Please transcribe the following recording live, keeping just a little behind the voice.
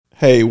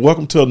Hey,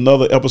 welcome to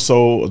another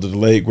episode of the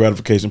Delayed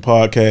Gratification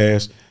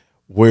Podcast,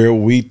 where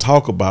we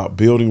talk about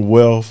building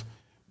wealth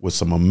with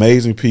some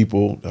amazing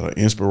people that are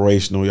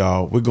inspirational,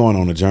 y'all. We're going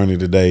on a journey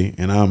today,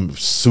 and I'm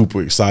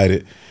super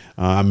excited.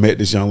 I met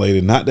this young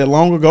lady not that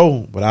long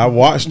ago, but I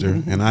watched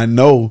her, and I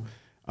know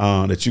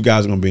that you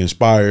guys are going to be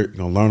inspired,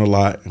 you're going to learn a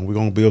lot, and we're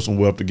going to build some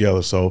wealth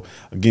together. So,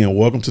 again,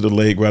 welcome to the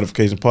Delayed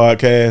Gratification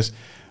Podcast.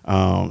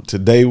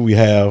 Today we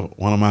have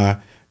one of my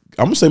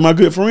my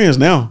good friends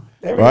now.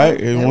 Right,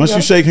 and once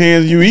you shake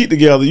hands and you eat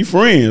together, you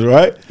friends,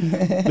 right?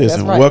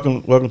 Listen, right.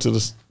 welcome to the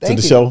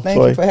show.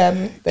 Thank you for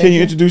having me. Can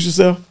you introduce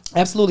yourself?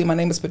 Absolutely. My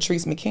name is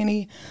Patrice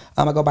McKinney.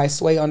 I go by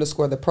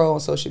Sway_the Pro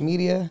on social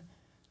media.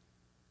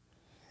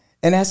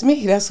 And that's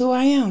me. That's who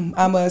I am.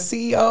 I'm a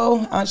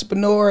CEO,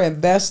 entrepreneur,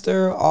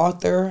 investor,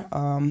 author.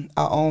 I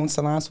own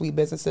Salon suite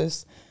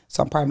businesses.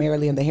 So I'm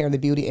primarily in the hair and the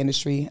beauty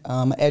industry.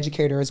 I'm an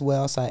educator as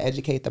well. So I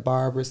educate the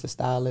barbers, the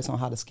stylists on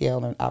how to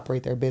scale and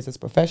operate their business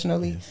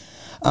professionally.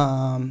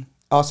 Yes.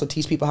 Also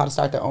teach people how to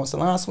start their own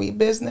salon suite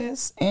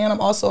business. And I'm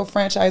also a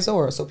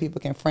franchisor. So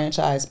people can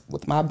franchise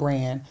with my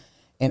brand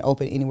and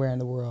open anywhere in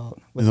the world.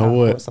 You know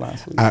what?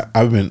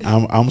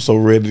 I'm so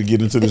ready to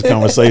get into this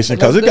conversation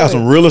because it got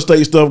some real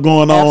estate stuff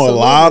going on, Absolutely. A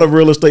lot of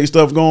real estate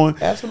stuff going.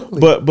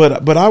 Absolutely.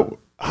 But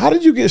how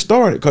did you get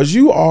started? Because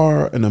you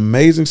are an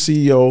amazing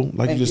CEO,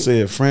 like you just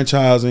said,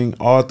 franchising,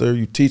 author,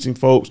 you teaching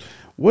folks.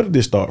 Where did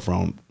this start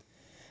from?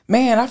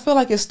 Man, I feel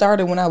like it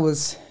started when I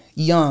was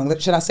young.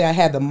 Should I say I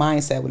had the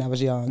mindset when I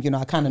was young. You know,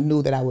 I kind of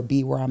knew that I would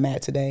be where I'm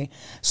at today.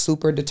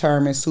 Super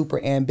determined,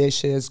 super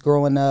ambitious.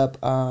 Growing up,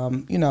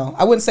 you know,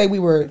 I wouldn't say we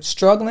were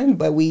struggling,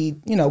 but we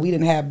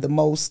didn't have the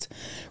most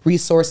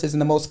resources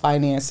and the most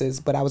finances.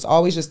 But I was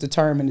always just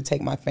determined to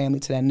take my family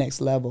to that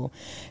next level.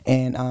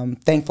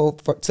 And thankful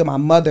to my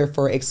mother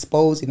for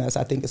exposing us.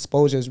 I think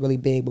exposure is really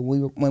big. But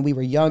when we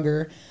were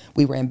younger,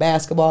 we were in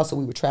basketball, so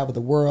we would travel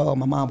the world.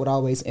 My mom would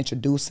always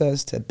introduce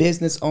us to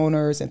business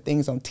owners and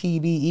things on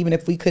TV. Even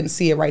if we couldn't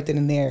see it right then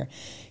and there,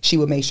 she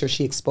would make sure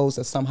she exposed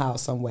us somehow,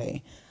 some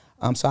way.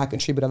 So I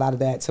contribute a lot of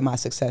that to my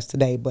success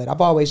today. But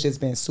I've always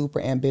just been super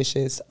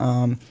ambitious.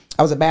 I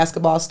was a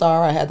basketball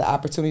star. I had the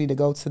opportunity to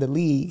go to the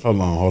league. Hold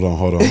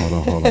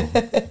on.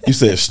 You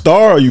said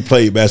star or you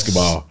played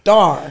basketball?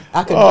 Star.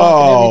 I could dunk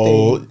and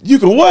everything. You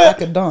could what? I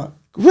could dunk.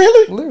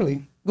 Really?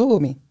 Literally.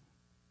 Google me.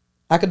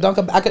 I could dunk.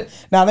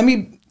 Now let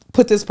me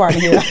put this part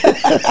in here.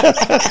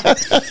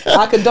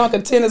 I could dunk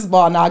a tennis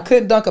ball. Now I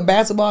couldn't dunk a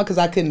basketball because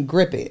I couldn't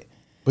grip it.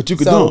 But you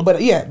could dunk.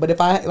 But if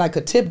I like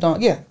a tip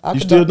dunk, yeah. You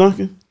still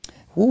dunking?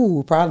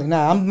 Ooh, probably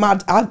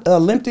not. I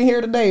limped in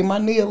here today. My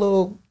knee a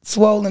little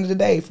swollen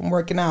today from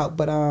working out.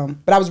 But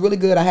I was really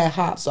good. I had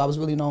hops, so I was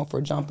really known for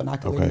jumping. I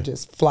could really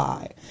just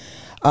fly.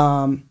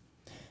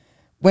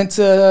 Went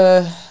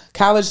to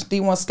college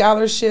D1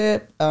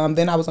 scholarship.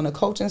 Then I was on a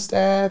coaching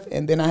staff,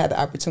 and then I had the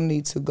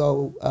opportunity to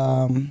go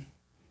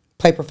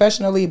play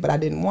professionally, but I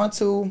didn't want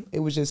to. It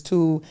was just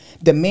too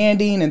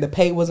demanding, and the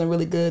pay wasn't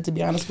really good, to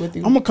be honest with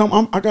you.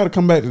 I got to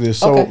come back to this.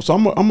 So,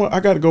 okay. I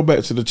got to go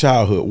back to the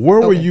childhood.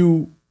 Where were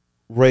you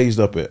raised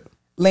up at?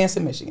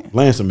 Lansing, Michigan.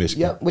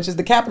 Yep, which is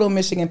the capital of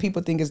Michigan.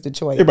 People think it's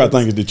Detroit. Everybody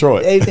think it's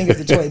Detroit. They think it's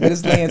Detroit, but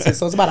it's Lansing.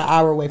 So it's about an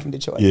hour away from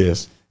Detroit.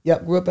 Yes.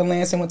 Yep, grew up in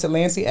Lansing, went to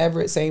Lansing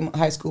Everett, same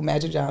high school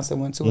Magic Johnson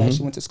went to.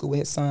 Actually went to school with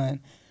his son.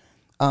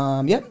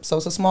 Yep, so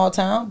it's a small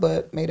town,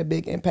 but made a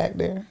big impact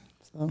there.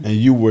 So. And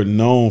you were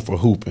known for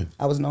hooping.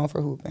 I was known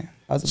for hooping.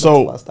 I was a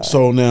basketball star.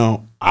 So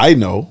now I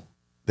know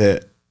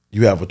that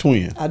you have a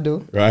twin. I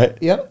do. Right?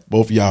 Yep.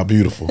 Both of y'all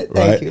beautiful, right?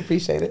 Thank you,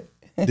 appreciate it.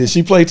 Did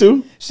she play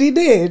too? She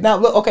did. Now,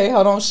 okay,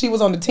 hold on. She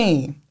was on the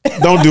team.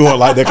 Don't do her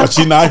like that because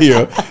she's not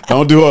here.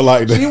 Don't do her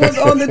like that. She was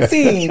on the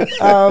team.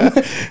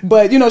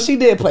 But, she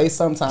did play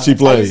sometimes. She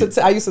played.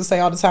 I used to say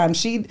all the time,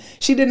 she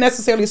didn't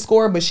necessarily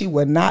score, but she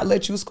would not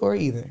let you score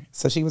either.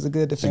 So she was a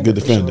good defender. She's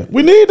a good defender. Sure.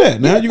 We need that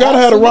now. You got to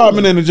have the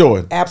Rodman and the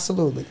Jordan.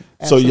 Absolutely.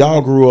 So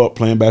y'all grew up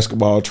playing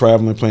basketball,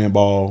 traveling, playing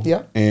ball.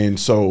 Yep. And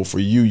so for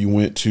you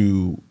went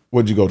to,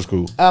 where'd you go to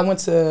school? I went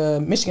to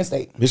Michigan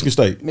State. Michigan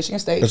State.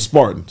 That's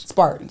Spartans.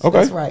 Okay.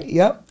 That's right.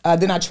 Yep.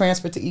 Then I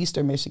transferred to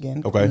Eastern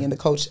Michigan. Okay. Me and the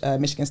coach,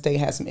 Michigan State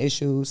had some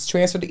issues.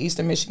 Transferred to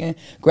Eastern Michigan,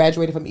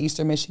 graduated from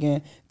Eastern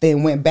Michigan,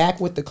 then went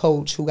back with the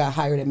coach who got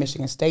hired at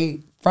Michigan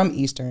State from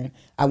Eastern.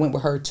 I went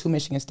with her to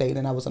Michigan State,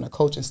 and I was on a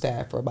coaching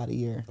staff for about a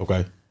year.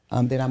 Okay.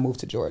 Then I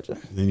moved to Georgia.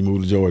 Then you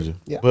moved to Georgia.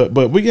 Yeah.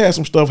 But we had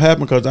some stuff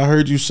happen because I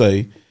heard you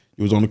say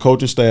you was on the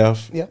coaching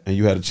staff. Yep. And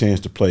you had a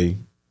chance to play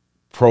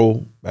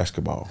pro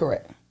basketball.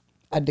 Correct.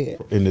 I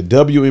did. In the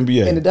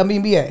WNBA. In the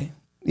WNBA.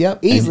 Yep.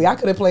 Easily. I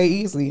could have played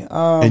easily.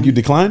 And you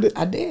declined it?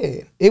 I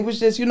did. It was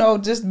just,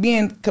 just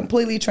being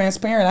completely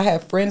transparent. I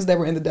had friends that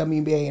were in the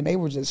WNBA and they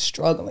were just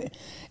struggling.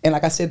 And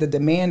like I said, the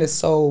demand is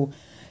so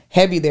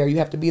heavy there. You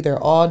have to be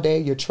there all day.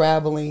 You're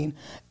traveling.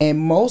 And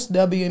most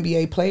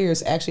WNBA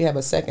players actually have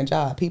a second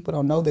job. People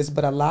don't know this,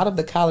 but a lot of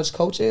the college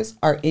coaches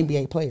are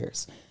NBA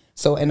players.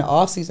 So in the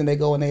off season, they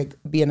go and they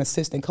be an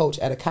assistant coach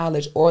at a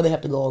college, or they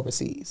have to go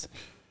overseas.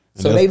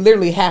 So they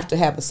literally have to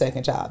have a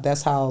second job.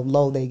 That's how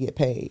low they get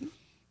paid.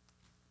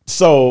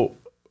 So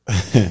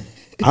I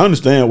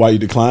understand why you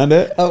declined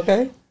that.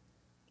 Okay.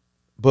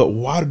 But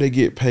why do they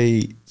get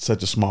paid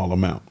such a small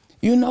amount?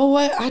 You know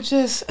what?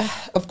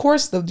 Of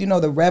course,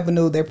 the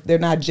revenue, they're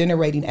not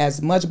generating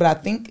as much, but I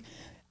think,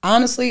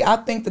 honestly, I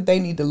think that they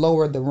need to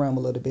lower the rim a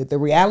little bit. The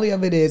reality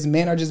of it is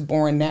men are just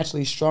born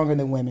naturally stronger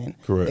than women.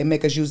 Correct. They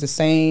make us use the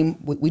same,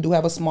 we do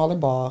have a smaller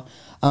ball,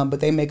 but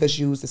they make us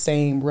use the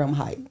same rim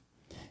height.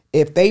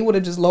 If they would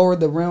have just lowered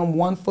the rim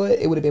 1 foot,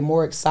 it would have been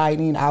more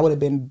exciting. I would have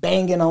been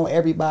banging on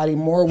everybody.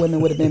 More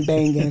women would have been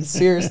banging,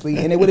 seriously.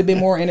 And it would have been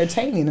more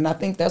entertaining. And I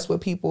think that's what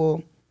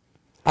people...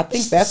 I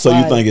think that's so.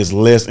 You think it's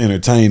less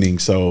entertaining?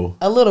 So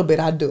a little bit,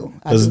 I do.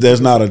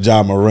 There's not a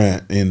Ja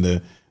Morant in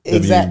the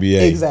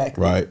WNBA,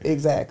 exactly, right?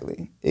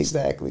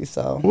 Exactly.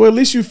 So well, at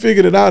least you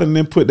figured it out and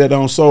then put that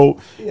on. So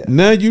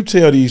now you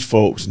tell these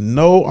folks,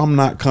 no, I'm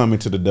not coming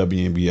to the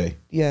WNBA.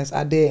 Yes,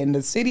 I did, and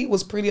the city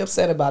was pretty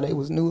upset about it. It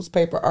was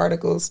newspaper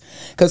articles.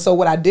 So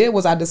what I did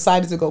was I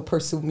decided to go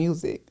pursue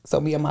music.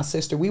 So me and my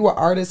sister, we were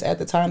artists at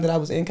the time that I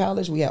was in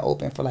college. We had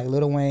opened for like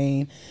Lil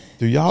Wayne.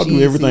 Do y'all do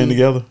everything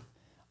together?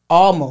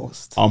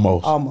 Almost. Okay.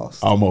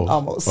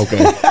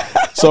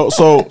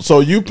 So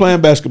you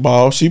playing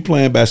basketball, she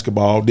playing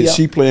basketball. Did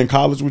she play in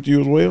college with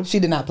you as well? She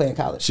did not play in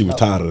college. She was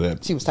tired of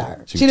that. She was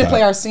tired. She didn't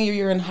play our senior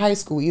year in high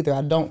school either.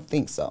 I don't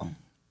think so.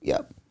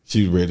 Yep.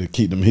 She was ready to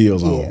keep them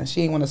heels on. Yeah,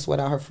 she didn't want to sweat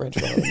out her French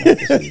roll.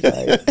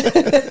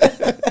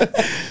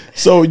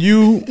 So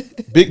you,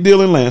 big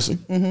deal in Lansing.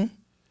 Mm-hmm.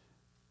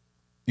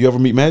 You ever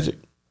meet Magic?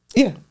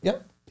 Yeah,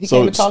 yep. He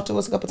came to talk to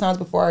us a couple times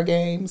before our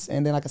games,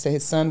 and then, like I said,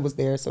 his son was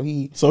there, so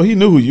he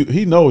knew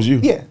he knows you.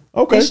 Yeah.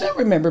 Okay. He should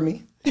remember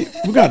me.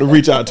 We got to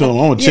reach out to him.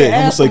 I'm gonna check.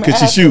 I'm gonna say, could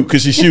she shoot?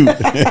 Could she shoot?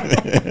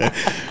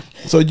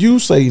 So you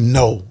say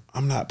no,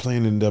 I'm not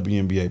playing in the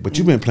WNBA, but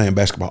you've been playing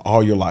basketball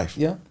all your life.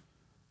 Yeah.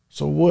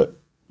 So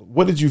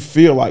what did you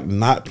feel like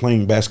not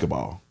playing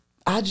basketball?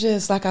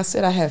 Like I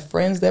said, I had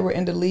friends that were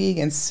in the league,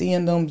 and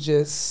seeing them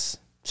just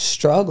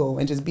struggle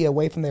and just be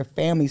away from their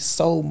family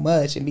so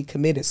much and be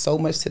committed so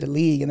much to the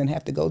league and then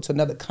have to go to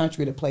another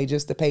country to play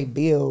just to pay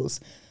bills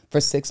for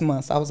 6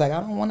 months. I was like, I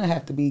don't want to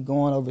have to be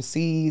going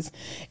overseas,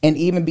 and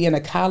even being a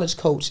college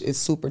coach is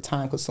super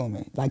time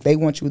consuming. Like, they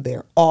want you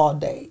there all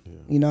day. Yeah.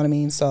 You know what I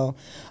mean? So,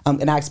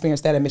 and I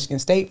experienced that at Michigan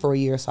State for a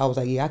year. So I was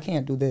like, yeah, I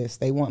can't do this.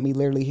 They want me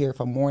literally here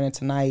from morning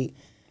to night.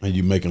 And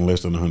you making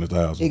less than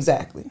 $100,000.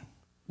 Exactly.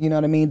 You know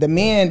what I mean? The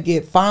men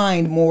get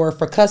fined more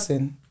for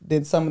cussing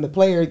than some of the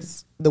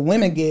players the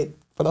women get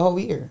for the whole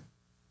year.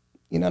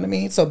 You know what I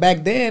mean? So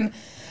back then,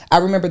 I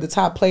remember the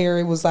top player,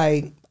 it was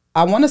like,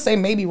 I want to say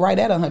maybe right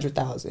at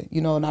 100,000,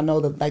 you know, and I know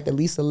that like the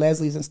Lisa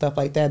Leslies and stuff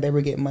like that, they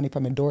were getting money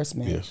from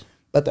endorsement. Yes.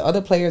 But the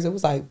other players, it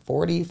was like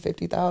 40,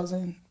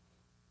 50,000.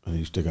 And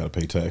you still got to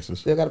pay taxes.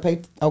 Still got to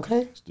pay,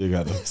 okay. Still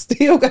got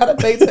to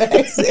pay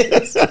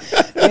taxes.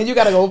 And you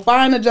got to go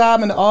find a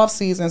job in the off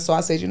season. So I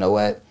said, you know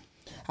what?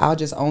 I'll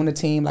just own the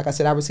team. Like I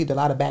said, I received a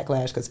lot of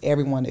backlash because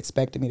everyone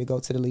expected me to go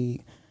to the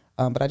league.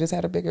 But I just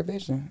had a bigger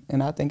vision,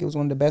 and I think it was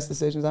one of the best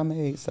decisions I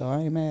made, so I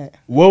ain't mad.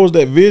 What was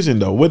that vision,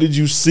 though? What did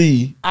you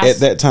see at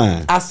that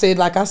time? I said,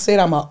 I'm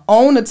going to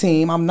own a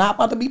team. I'm not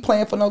about to be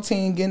playing for no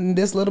team, getting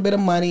this little bit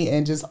of money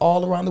and just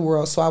all around the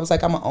world. So I was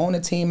like, I'm going to own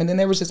a team. And then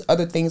there was just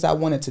other things I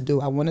wanted to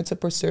do. I wanted to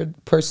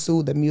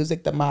pursue the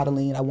music, the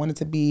modeling. I wanted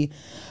to be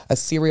a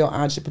serial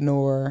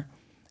entrepreneur,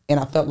 and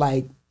I felt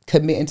like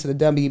committing to the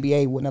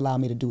WNBA wouldn't allow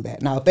me to do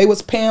that. Now, if they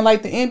was paying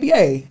like the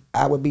NBA,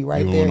 I would be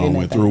right there. You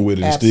went through with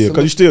it still,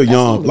 because you're still young.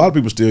 Absolutely. A lot of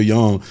people still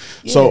young.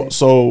 Yeah.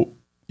 So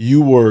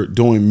you were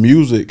doing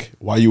music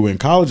while you were in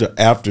college or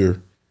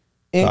after?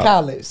 In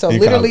college. So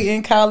literally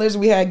in college,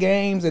 we had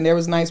games, and there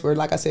was nights where,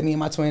 like I said, me and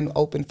my twin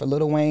opened for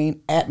Lil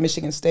Wayne at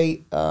Michigan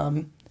State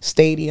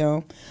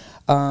Stadium.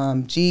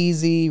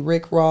 Jeezy,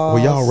 Rick Ross.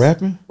 Were y'all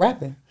rapping?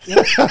 Rapping.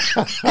 Yeah.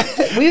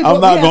 I'm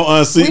not going to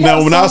unseat.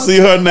 Now, when I see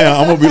her now,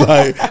 I'm going to be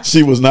like,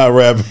 she was not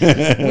rapping.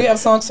 We have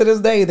songs to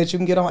this day that you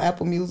can get on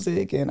Apple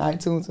Music and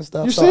iTunes and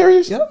stuff. You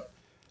serious? Yep.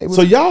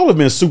 So y'all have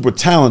been super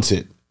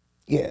talented.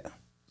 Yeah.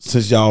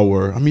 Since y'all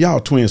were,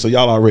 y'all twins, so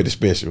y'all already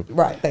special.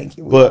 Right, thank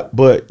you.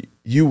 But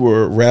you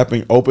were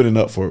rapping, opening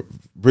up for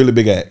really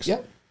big acts.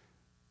 Yep.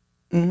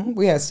 Mm-hmm.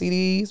 We had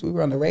CDs. We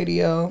were on the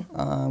radio.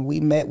 We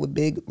met with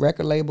big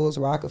record labels,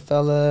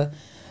 Rockefeller,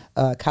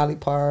 Collie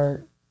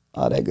Park,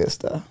 all that good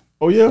stuff.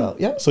 Oh,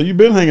 yeah? So you've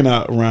been hanging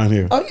out around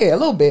here? Oh, yeah, a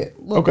little bit.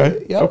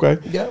 Okay. Yep. Okay.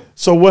 Yep.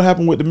 So what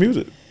happened with the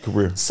music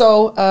career?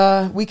 So,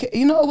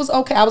 it was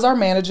okay. I was our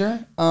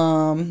manager.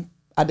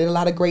 I did a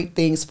lot of great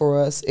things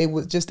for us. It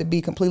was, just to be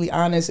completely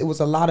honest, it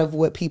was a lot of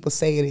what people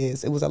say it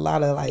is. It was a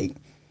lot of, like,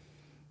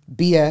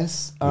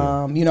 BS.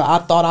 I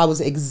thought I was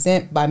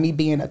exempt by me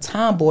being a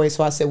tomboy,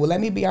 so I said, well, let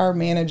me be our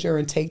manager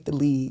and take the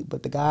lead.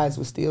 But the guys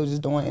were still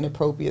just doing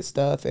inappropriate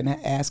stuff and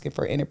asking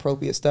for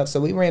inappropriate stuff. So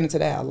we ran into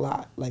that a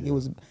lot. Like, it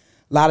was a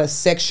lot of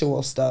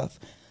sexual stuff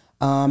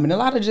and a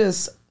lot of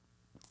just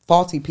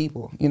faulty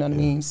people, you know what I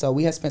mean? So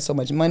we had spent so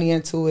much money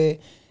into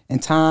it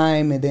and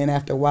time, and then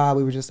after a while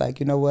we were just like,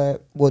 you know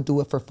what, we'll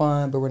do it for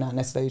fun, but we're not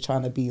necessarily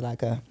trying to be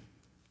like a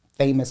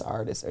famous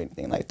artist or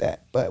anything like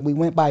that. But we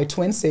went by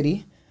Twin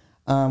City.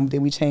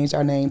 Then we changed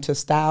our name to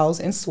Styles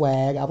and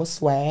Swag. I was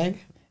Swag.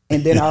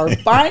 And then our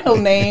final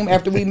name,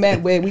 after we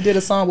met, we did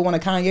a song with one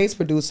of Kanye's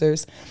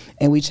producers,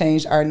 and we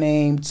changed our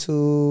name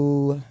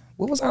to,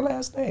 what was our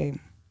last name?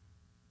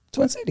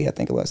 Twin City, I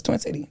think it was. Twin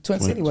City. Twin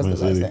City was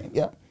the last name.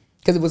 Yep.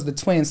 Because it was the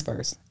Twins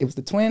first. It was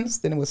the Twins,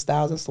 then it was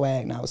Styles and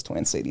Swag, now it's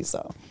Twin City.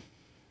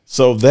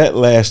 So that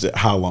lasted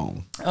how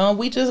long?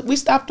 We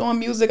stopped doing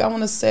music, I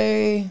want to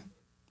say,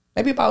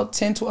 maybe about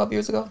 10, 12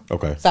 years ago.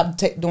 Okay.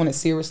 Stopped doing it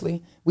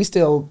seriously. We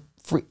still,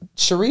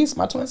 Sharice,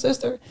 my twin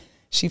sister,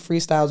 she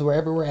freestyles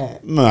wherever we're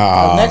at.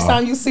 Nah. Next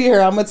time you see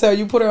her, I'm going to tell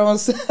you, put her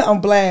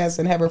on blast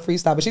and have her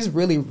freestyle. But she's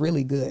really,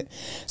 really good.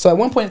 So at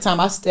one point in time,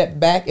 I stepped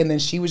back, and then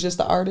she was just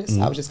the artist.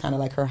 I was just kind of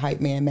like her hype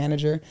man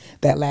manager.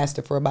 That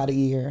lasted for about a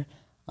year.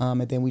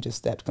 And then we just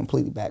stepped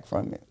completely back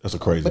from it. That's a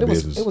crazy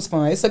business. It was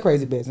fun. It's a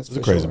crazy business. It's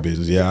a crazy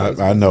business. Yeah,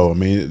 I know. I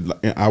mean,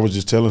 I was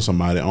just telling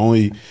somebody,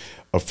 only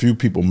a few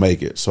people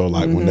make it. So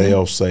like when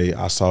they'll say,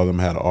 I saw them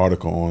had an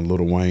article on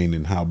Lil Wayne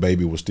and how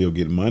Baby was still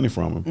getting money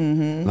from him.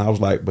 And I was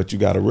like, but you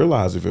got to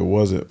realize, if it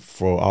wasn't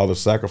for all the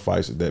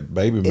sacrifices that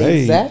Baby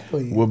made,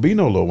 would be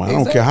no Lil Wayne. I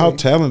don't care how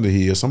talented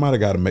he is. Somebody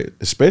got to make,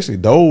 especially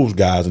those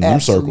guys in them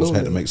circles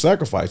had to make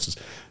sacrifices.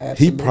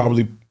 He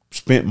probably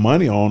spent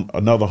money on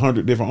another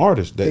 100 different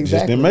artists that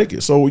just didn't make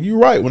it. So you're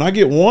right. When I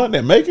get one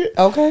that make it,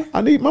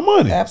 I need my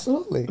money.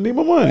 Absolutely. I need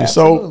my money.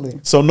 Absolutely.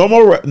 So no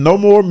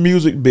more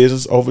music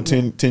business over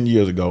 10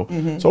 years ago.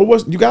 So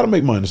you got to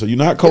make money. So you're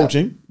not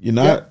coaching, you're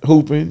not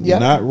hooping, you're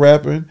not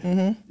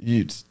rapping.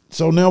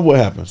 So now what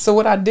happens? So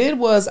what I did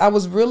was, I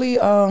was really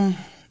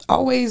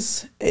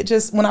always,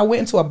 when I went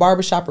into a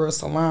barbershop or a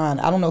salon,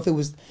 I don't know if it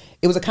was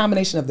a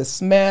combination of the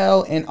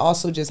smell, and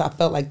also just I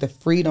felt like the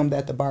freedom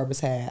that the barbers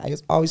had. I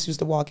always used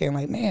to walk in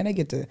like, man, they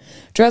get to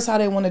dress how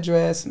they want to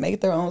dress,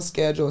 make their own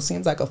schedule. It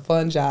seems like a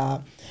fun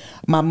job.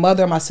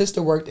 My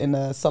sister worked in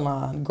the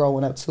salon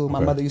growing up too.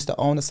 My mother used to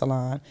own a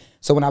salon.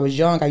 So when I was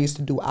young, I used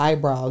to do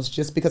eyebrows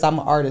just because I'm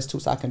an artist too,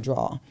 so I can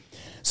draw.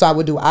 So I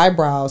would do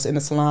eyebrows in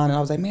the salon, and I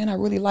was like, man, I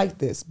really like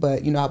this.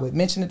 But, I would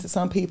mention it to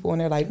some people,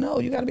 and they're like, no,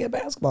 you got to be a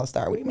basketball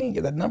star. What do you mean?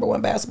 You're the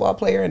 #1 basketball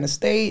player in the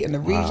state, in the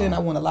region. I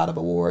won a lot of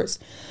awards.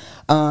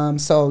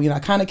 So, I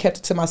kind of kept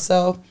it to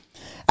myself.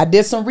 I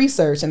did some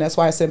research, and that's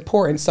why it's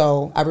important.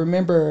 So I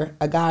remember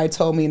a guy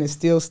told me, and it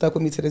still stuck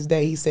with me to this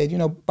day. He said,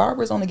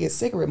 barbers only get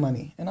cigarette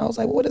money. And I was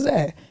like, well, what is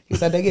that? He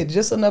said, they get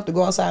just enough to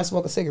go outside and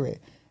smoke a cigarette.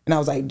 And I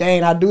was like,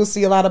 dang, I do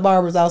see a lot of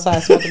barbers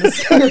outside smoking a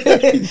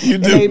cigarette. You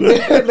do.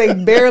 They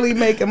barely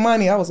making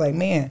money. I was like,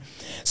 man.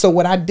 So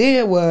what I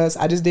did was,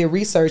 I just did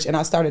research, and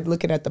I started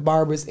looking at the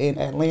barbers in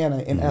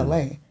Atlanta, in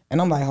LA. And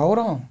I'm like, hold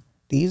on.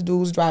 These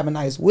dudes driving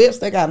nice whips.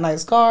 They got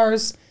nice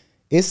cars.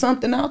 It's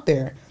something out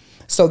there.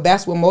 So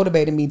that's what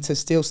motivated me to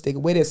still stick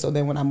with it. So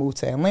then when I moved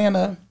to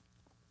Atlanta,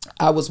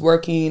 I was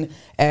working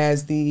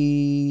as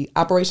the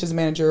operations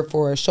manager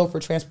for a chauffeur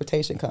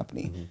transportation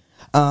company.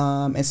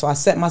 And so I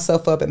set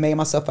myself up and made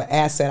myself an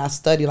asset. I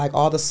studied like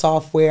all the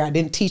software. I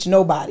didn't teach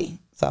nobody.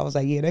 So I was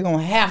like, yeah, they're going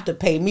to have to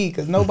pay me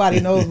because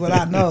nobody knows what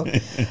I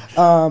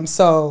know.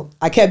 So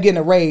I kept getting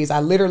a raise.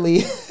 I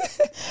literally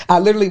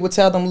would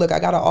tell them, look, I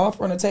got an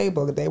offer on the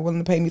table. If they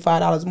willing to pay me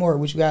 $5 more,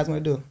 what you guys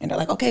want to do? And they're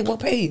like, okay, we'll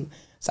pay you.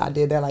 So I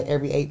did that like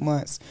every 8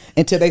 months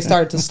until they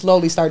started to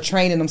slowly start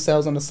training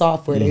themselves on the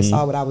software. They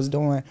saw what I was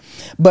doing.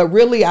 But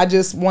really, I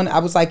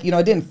was like,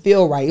 it didn't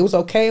feel right. It was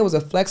okay. It was a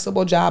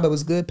flexible job. It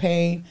was good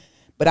paying.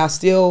 But I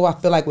feel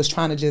like was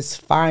trying to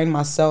just find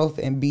myself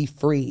and be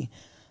free.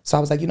 So I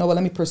was like,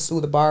 let me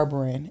pursue the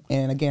barbering.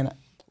 And again,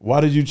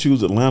 why did you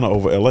choose Atlanta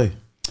over LA?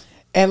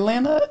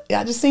 Atlanta,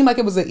 it just seemed like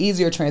it was an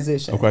easier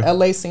transition.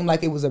 LA seemed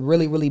like it was a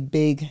really, really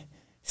big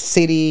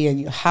city,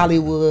 and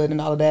Hollywood and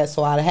all of that.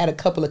 So I had a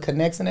couple of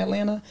connects in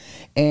Atlanta.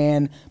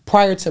 And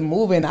prior to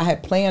moving, I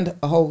had planned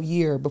a whole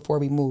year before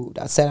we moved.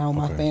 I sat down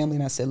with my family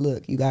and I said,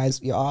 look, you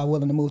guys, you're all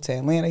willing to move to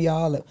Atlanta,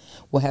 y'all.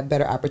 We'll have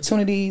better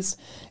opportunities.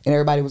 And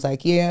everybody was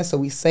like, yeah. So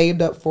we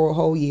saved up for a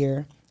whole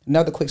year.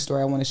 Another quick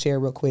story I want to share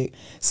real quick.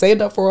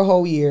 Saved up for a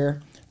whole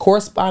year,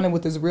 corresponding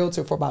with this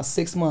realtor for about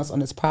 6 months on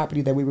this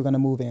property that we were going to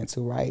move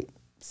into, right?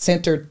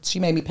 She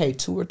made me pay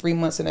 2 or 3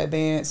 months in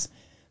advance.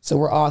 So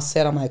we're all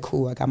set. I'm like,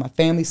 cool. I got my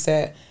family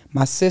set.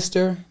 My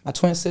sister, my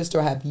twin sister.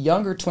 I have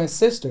younger twin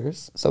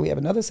sisters. So we have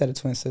another set of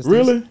twin sisters.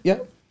 Really?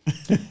 Yep.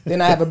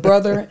 Then I have a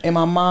brother, and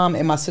my mom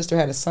and my sister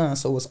had a son.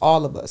 So it was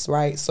all of us,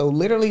 right? So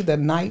literally the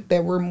night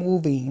that we're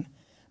moving,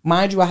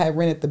 mind you, I had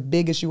rented the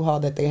biggest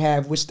U-Haul that they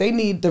have, which they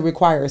need to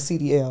require a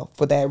CDL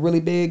for that really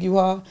big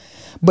U-Haul.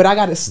 But I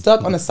got it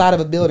stuck on the side of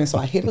a building. So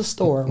I hit a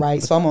store,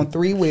 right? So I'm on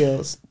 3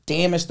 wheels,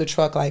 damaged the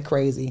truck like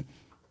crazy.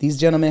 These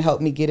gentlemen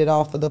helped me get it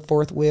off of the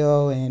 4th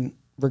wheel, and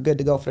we're good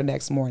to go for the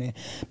next morning.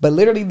 But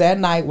literally that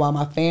night, while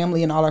my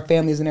family and all our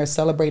families in there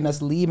celebrating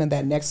us leaving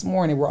that next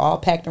morning, we're all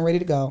packed and ready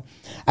to go.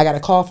 I got a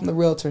call from the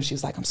realtor, and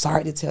she's like, I'm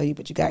sorry to tell you,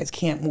 but you guys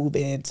can't move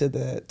into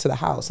the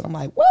house. And I'm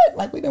like, what?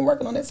 Like, we've been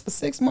working on this for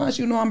 6 months.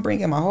 I'm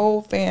bringing my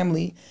whole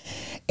family.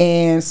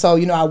 And so,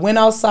 I went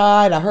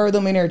outside. I heard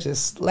them in there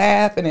just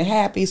laughing and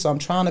happy. So I'm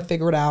trying to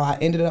figure it out. I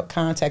ended up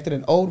contacting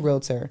an old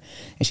realtor,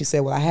 and she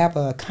said, well, I have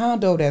a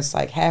condo that's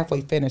like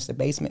halfway finished. The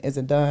basement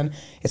isn't done.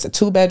 It's a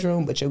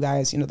 2-bedroom, but you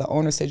guys, the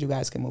owner said you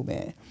guys can move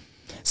in.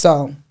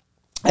 So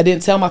I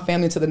didn't tell my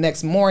family until the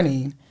next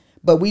morning,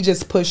 but we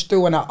just pushed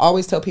through. And I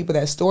always tell people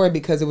that story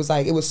because it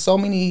was so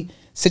many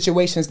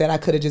situations that I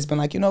could have just been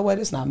like, you know what,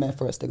 it's not meant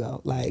for us to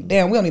go. Like,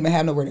 damn, we don't even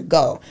have nowhere to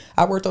go.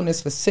 I worked on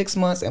this for 6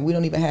 months and we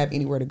don't even have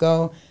anywhere to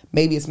go.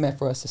 Maybe it's meant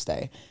for us to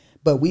stay.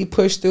 But we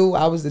pushed through.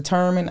 I was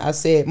determined. I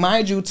said,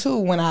 mind you, too,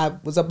 when I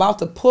was about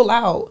to pull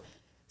out,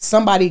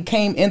 somebody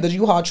came in the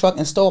U-Haul truck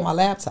and stole my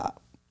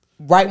laptop.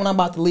 Right when I'm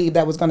about to leave,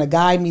 that was going to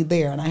guide me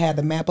there. And I had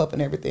the map up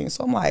and everything.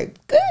 So I'm like,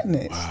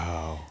 goodness.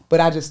 Wow. But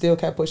I just still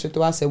kept pushing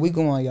through. I said, we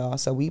going, y'all.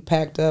 So we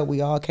packed up.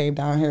 We all came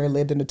down here,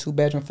 lived in a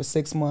 2-bedroom for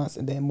 6 months,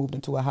 and then moved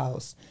into a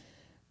house.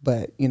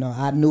 But, you know,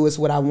 I knew it's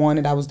what I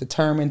wanted. I was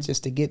determined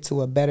just to get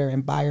to a better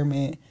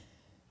environment.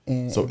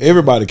 And So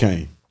everybody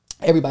came.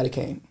 Everybody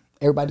came.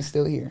 Everybody's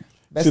still here.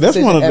 See, that's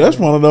one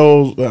of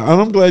those, and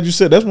I'm glad you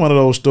said that's one of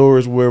those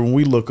stories where when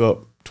we look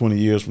up 20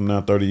 years from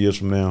now, 30 years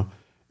from now,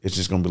 it's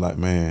just gonna be like,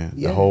 man,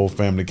 the whole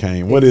family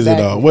came. What is it?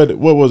 What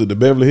was it? The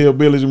Beverly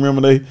Hillbillies?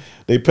 Remember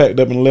they packed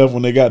up and left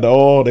when they got the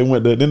oil.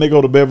 Then they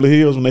go to Beverly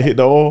Hills when they hit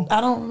the oil.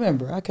 I don't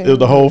remember. I can't. It was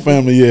the whole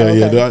family. Yeah,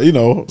 okay. yeah. You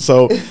know,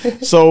 so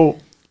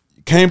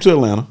came to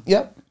Atlanta.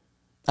 Yep.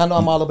 I know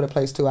I'm all over the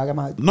place too. I got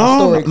my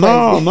story crazy.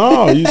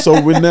 No. So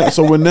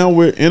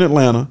we're in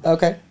Atlanta.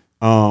 Okay.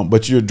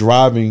 But you're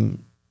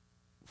driving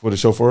for the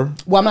chauffeur?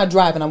 Well, I'm not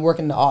driving. I'm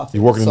working in the office.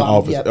 You're working in the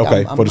office.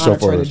 Okay, I'm for the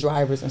chauffeur. the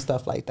drivers and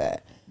stuff like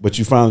that. But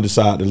you finally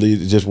decided to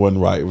leave. It just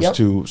wasn't right. It was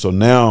too. So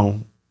now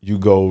you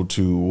go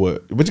to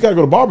what? But you got to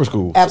go to barber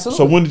school. Absolutely.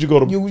 So when did you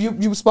go to?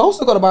 You were supposed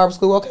to go to barber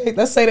school. Okay,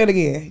 let's say that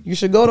again. You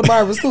should go to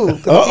barber school.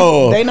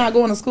 They not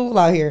going to school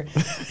out here.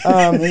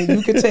 And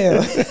you can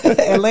tell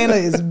Atlanta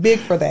is big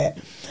for that.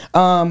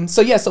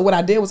 So what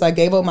I did was I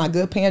gave up my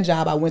good paying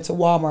job. I went to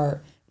Walmart,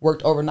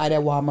 worked overnight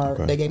at Walmart.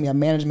 Okay. They gave me a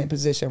management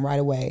position right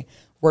away.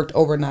 Worked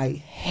overnight,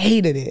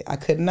 hated it. I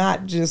could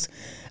not just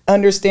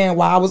understand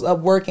why I was up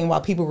working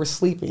while people were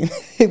sleeping.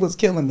 It was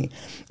killing me.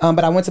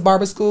 But I went to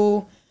barber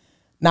school,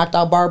 knocked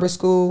out barber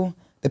school.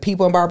 The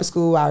people in barber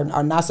school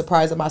are not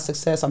surprised at my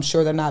success. I'm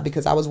sure they're not,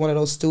 because I was one of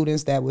those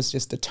students that was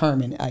just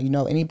determined.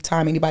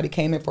 Anytime anybody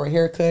came in for a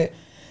haircut,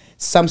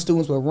 some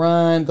students would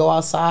run, go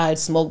outside,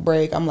 smoke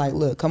break. I'm like,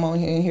 look, come on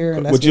in here.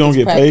 And but you don't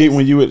get paid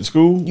when you at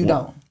school? You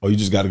don't. Or you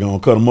just got to go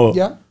and cut them up?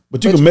 Yeah.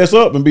 But you can mess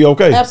up and be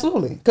okay.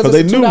 Absolutely. Because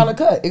it's a $2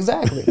 cut.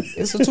 Exactly.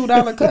 It's a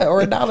 $2 cut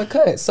or $1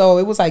 cut. So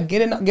it was like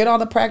get all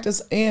the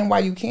practice in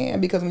while you can,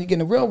 because when you get in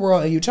the real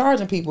world and you're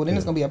charging people, then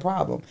it's going to be a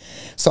problem.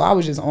 So I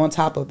was just on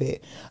top of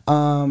it.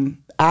 I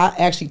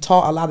actually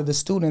taught a lot of the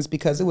students,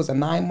 because it was a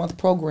 9-month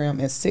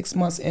program, and 6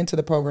 months into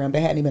the program,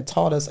 they hadn't even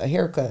taught us a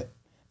haircut.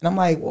 And I'm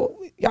like, well,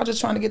 y'all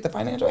just trying to get the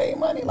financial aid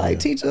money? Like,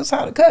 teach us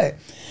how to cut.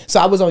 So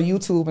I was on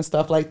YouTube and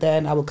stuff like that,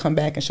 and I would come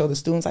back and show the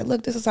students, like,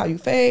 look, this is how you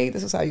fade,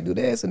 this is how you do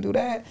this and do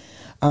that.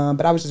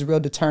 But I was just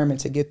real determined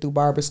to get through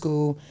barber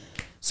school.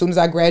 As soon as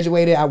I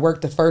graduated, I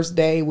worked the first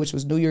day, which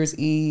was New Year's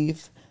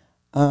Eve,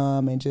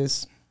 and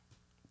just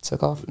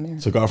took off from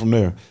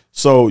there.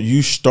 So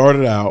you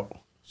started out,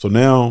 so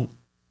now,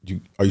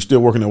 are you still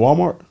working at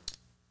Walmart?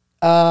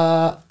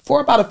 For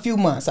about a few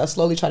months, I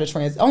slowly tried to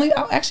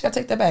I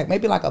take that back.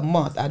 Maybe like a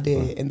month I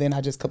did, and then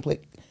I just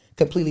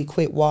completely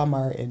quit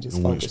Walmart and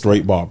just went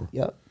straight barber.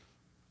 Yep,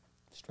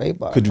 straight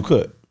barber. Could you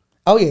cut?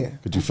 Oh yeah.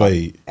 Could you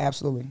fade?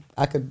 Absolutely.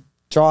 I could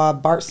draw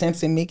Bart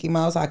Simpson, Mickey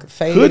Mouse. I could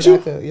fade. Could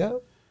you?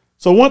 Yep.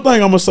 So one thing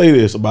I'm gonna say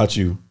this about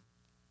you.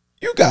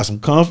 You got some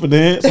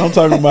confidence. I'm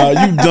talking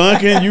about you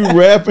dunking, you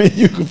rapping,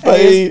 you can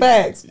fade.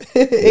 It's facts.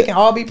 It can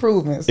all be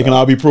proven. So. It can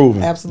all be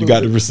proven. Absolutely. You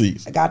got the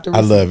receipts. I got the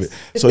receipts. I love it.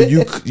 So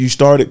you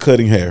started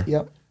cutting hair.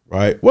 Yep.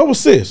 Right. What was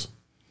Sis?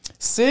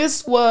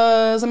 Sis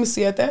was, let me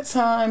see, at that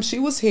time, she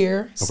was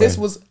here. Okay. Sis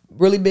was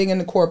really big in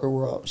the corporate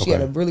world. She had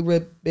a really,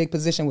 really big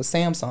position with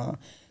Samsung.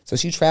 So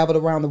she traveled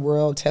around the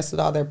world, tested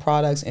all their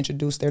products,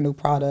 introduced their new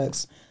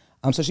products.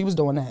 So she was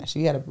doing that.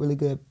 She had a really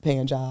good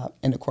paying job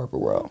in the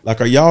corporate world.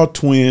 Like, are y'all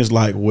twins,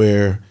 like,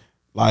 where,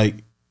 like,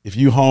 if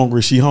you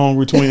hungry, she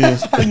hungry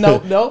twins? No.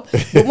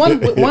 But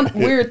one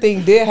weird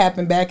thing did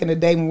happen back in the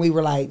day when we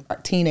were, like,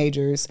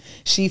 teenagers.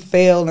 She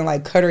fell and,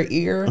 like, cut her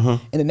ear.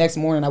 And the next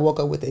morning I woke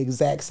up with the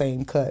exact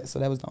same cut. So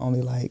that was the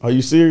only, like. Are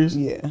you serious?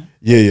 Yeah.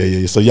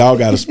 Yeah. So y'all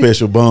got a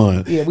special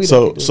bond. Yeah, we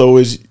do. So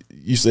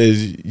you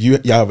said y'all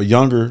have a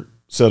younger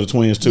set of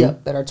twins, too?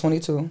 Yep, that are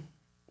 22.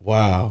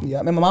 Wow. Yeah,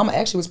 I mean, my mama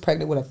actually was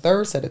pregnant with a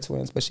third set of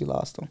twins, but she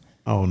lost them.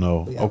 Oh,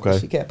 no. Yeah, okay.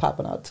 She kept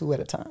popping out 2 at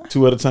a time.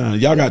 2 at a time.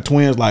 Y'all got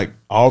twins, like,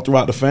 all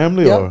throughout the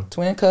family? Yep, or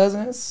twin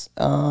cousins,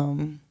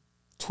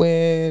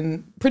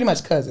 pretty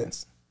much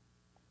cousins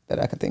that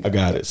I can think of. I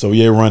got it. So,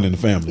 yeah, running the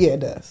family. Yeah,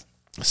 it does.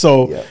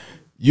 So,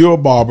 you're a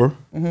barber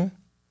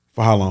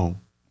for how long?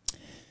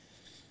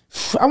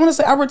 I want to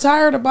say I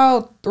retired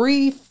about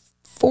 3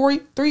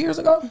 years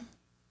ago.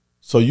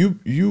 So, you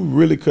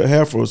really cut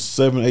hair for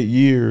 7, 8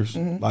 years,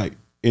 like,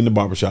 in the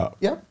barbershop?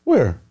 Yep.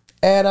 Where?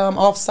 At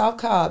off South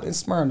Cobb in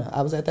Smyrna.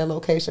 I was at that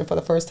location for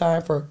the first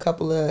time for a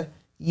couple of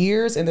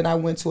years, and then I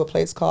went to a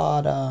place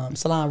called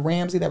Salon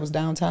Ramsey that was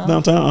downtown.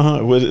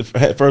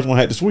 First one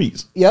had the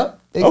suites. Yep.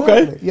 Exactly.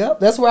 Okay. Yep.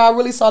 That's where I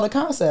really saw the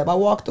concept. I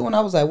walked through and I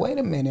was like, wait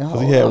a minute.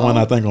 Hold He had on. one,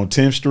 I think, on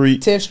 10th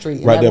Street. 10th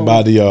Street. Right there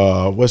by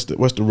the what's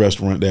the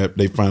restaurant that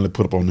they finally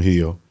put up on the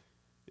hill?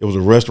 It was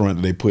a restaurant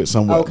that they put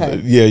somewhere.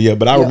 Okay. Yeah.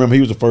 But I remember he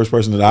was the first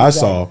person that I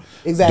saw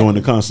doing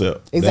the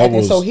concept. Exactly.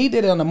 And so he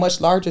did it on a much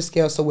larger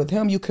scale. So with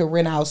him, you could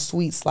rent out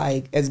suites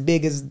like as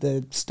big as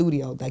the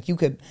studio. Like you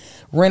could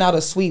rent out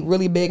a suite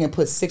really big and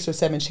put 6 or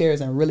 7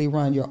 chairs and really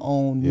run your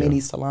own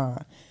mini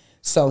salon.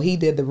 So he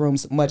did the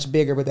rooms much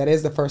bigger, but that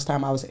is the first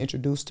time I was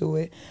introduced to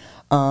it.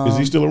 Is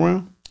he still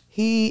around?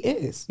 He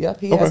is. Yep.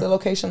 He has a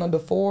location on the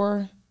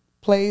 4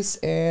 place,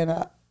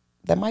 and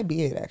that might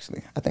be it,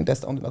 actually. I think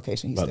that's the only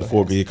location he still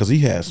has. Because he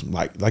has some,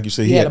 like you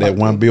said, he had that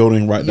one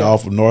building right there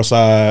off of North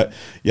Side.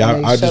 Yeah,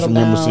 I just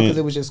remember seeing. Because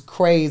it was just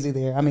crazy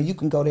there. I mean, you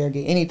can go there and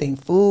get anything,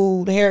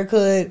 food,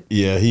 haircut.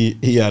 Yeah,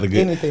 he had a good.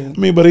 Anything. I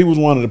mean, but he was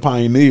one of the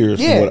pioneers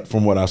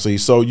from what I see.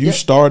 So you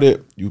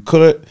started, you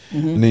cut,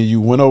 and then you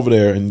went over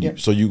there, and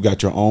so you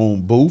got your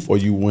own booth, or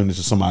you went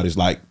into somebody's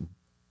like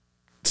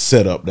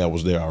setup that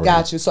was there already.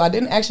 Got you. So I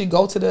didn't actually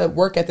go to the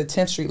work at the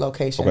 10th Street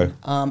location.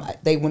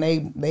 Okay.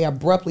 When they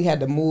abruptly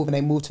had to move, and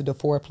they moved to the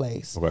 4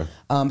 place. Okay.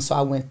 So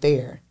I went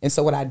there, and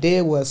so what I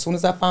did was, as soon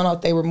as I found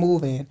out they were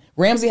moving,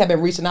 Ramsey had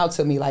been reaching out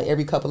to me like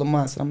every couple of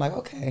months, and I'm like,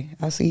 okay,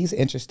 I see he's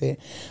interested.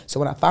 So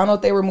when I found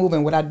out they were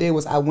moving, what I did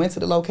was I went to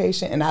the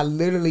location, and I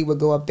literally would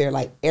go up there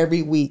like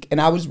every week, and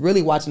I was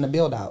really watching the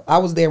build out. I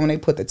was there when they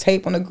put the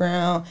tape on the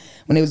ground,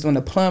 when they was doing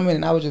the plumbing,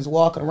 and I was just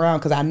walking around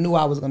because I knew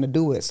I was going to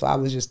do it. So I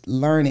was just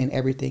learning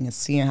everything and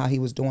seeing how he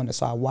was doing it.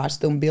 So I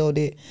watched them build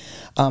it,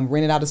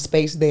 rented out a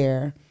space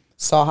there,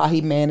 saw how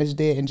he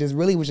managed it, and just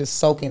really was just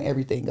soaking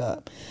everything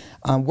up.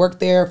 Worked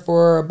there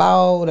for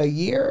about a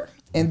year,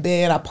 and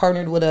then I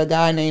partnered with a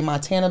guy named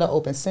Montana to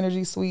open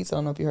Synergy Suites. I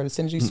don't know if you heard of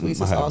Synergy Suites.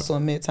 It's also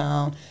in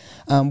Midtown.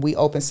 We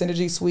opened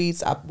Synergy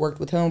Suites. I worked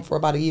with him for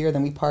about a year,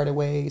 then we parted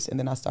ways, and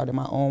then I started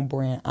my own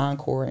brand,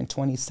 Encore, in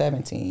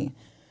 2017.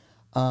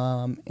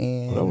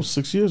 And that was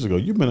 6 years ago.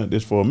 You've been at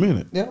this for a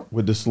minute. Yeah.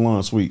 With the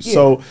salon suite. Yeah.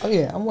 So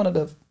I'm one of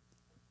the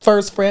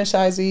first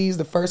franchisees,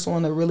 the first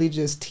one to really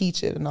just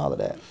teach it and all of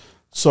that.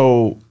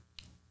 So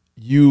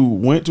you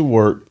went to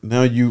work.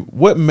 Now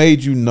what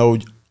made you know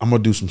I'm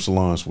gonna do some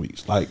salon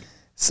suites? Like,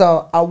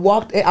 so I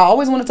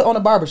always wanted to own a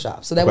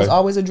barbershop. So that was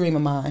always a dream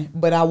of mine.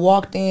 But I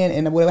walked in,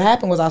 and what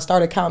happened was I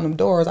started counting them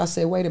doors. I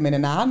said, wait a minute,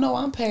 now I know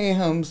I'm paying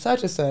him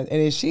such and such,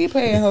 and then she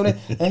paying him,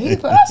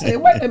 I said,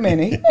 wait a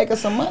minute, he making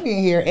some money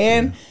in here.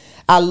 And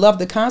I love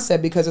the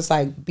concept because it's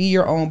like, be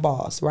your own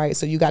boss, right?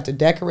 So you got to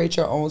decorate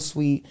your own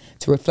suite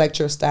to reflect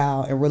your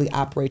style and really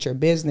operate your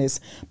business.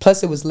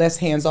 Plus, it was less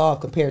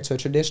hands-off compared to a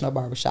traditional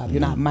barbershop.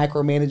 You're not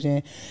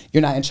micromanaging.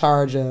 You're not in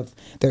charge of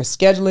their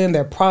scheduling,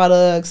 their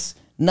products,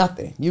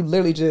 nothing. You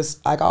literally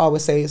just, like I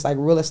always say, it's like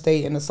real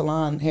estate in the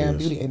salon, hair, and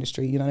beauty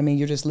industry. You know what I mean?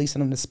 You're just leasing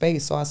them the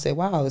space. So I said,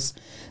 wow, it's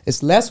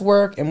less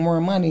work and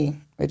more money.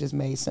 It just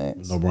made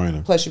sense. No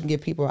brainer. Plus, you can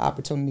give people an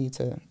opportunity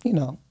to,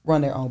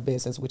 run their own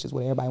business, which is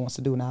what everybody wants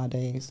to do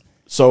nowadays.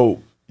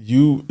 So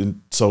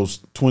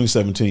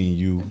 2017,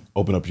 you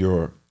opened up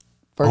your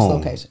first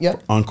location.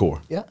 Yep.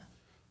 Encore. Yep.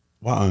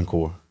 Why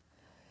Encore?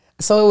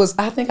 So it was,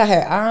 I think I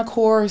had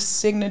Encore,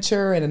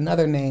 Signature, and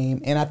another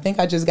name. And I think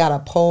I just got a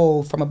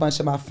poll from a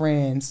bunch of my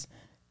friends.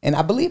 And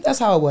I believe that's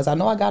how it was. I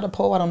know I got a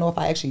poll. I don't know if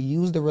I actually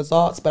used the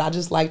results, but I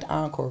just liked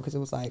Encore because it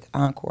was like,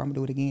 Encore, I'm going to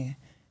do it again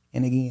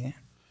and again.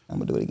 I'm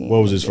going to do it again.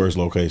 What was his first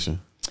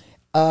location?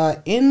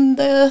 In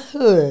the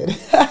hood.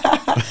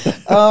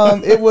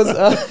 It was,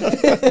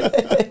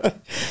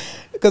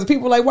 because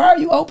people were like, why are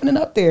you opening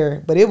up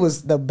there? But it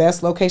was the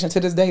best location to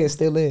this day. It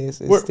still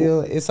is.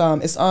 It's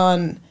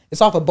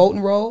off of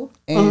Bolton Road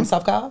in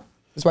South Cobb.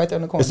 It's right there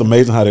in the corner. It's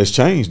amazing how that's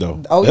changed,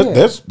 though. Oh,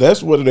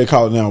 That's what do they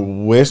call it now?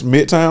 West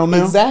Midtown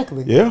now?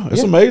 Exactly. Yeah,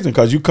 it's amazing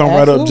because you come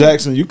right up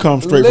Jackson. You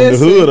come straight from the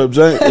hood up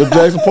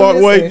Jackson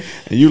Parkway.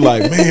 And you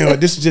like, man,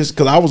 this is just,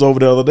 because I was over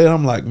the other day.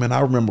 I'm like, man,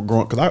 I remember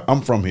growing, because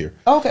I'm from here.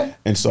 Okay.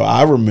 And so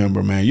I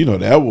remember, man,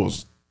 that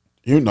was,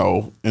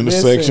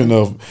 intersection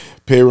of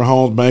Perry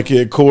Holmes,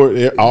 Bankhead Court.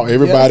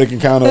 Everybody can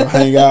kind of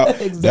hang out.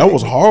 Exactly. That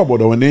was horrible,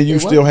 though. And then you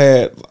still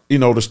had,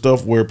 the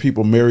stuff where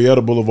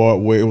Marietta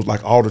Boulevard, where it was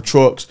like all the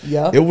trucks.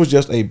 Yeah. It was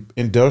just a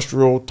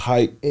industrial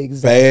type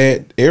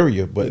bad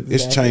area, but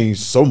it's changed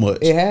so much.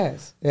 It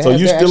has. So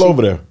you still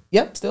over there?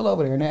 Yep, still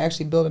over there. And they're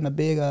actually building a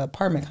big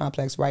apartment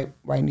complex right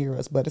near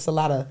us. But it's a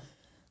lot of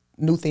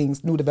new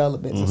things, new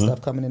developments and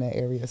stuff coming in that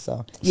area.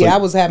 So I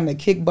was having to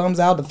kick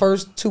bums out. The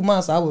first 2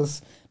 months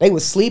they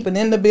was sleeping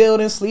in the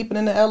building, sleeping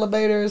in the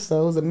elevators.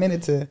 So it was a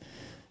minute to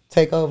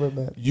take over.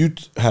 But you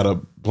had a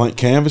blank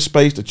canvas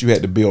space that you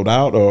had to build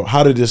out, or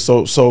how did this?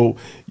 So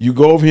you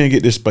go over here and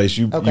get this space.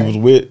 You was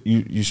with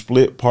you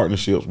split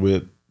partnerships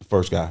with the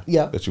first guy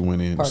that you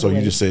went in. So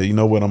you just said, you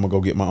know what, I'm gonna go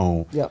get my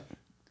own. Yep.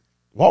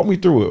 Walk me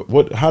through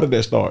it. How did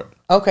that start?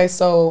 Okay,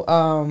 so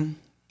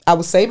I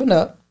was saving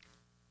up.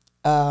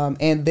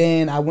 And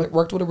then I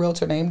worked with a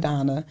realtor named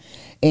Donna.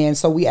 And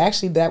so we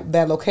actually,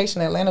 that location,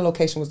 Atlanta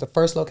location, was the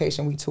first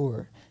location we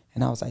toured.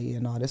 And I was like, yeah,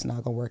 no, this is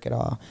not going to work at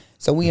all.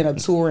 So we ended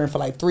up touring for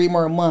like 3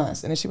 more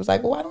months. And then she was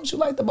like, well, why don't you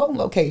like the Bolton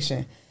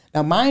location?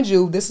 Now, mind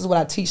you, this is what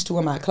I teach too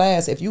in my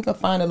class. If you can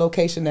find a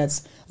location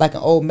that's like an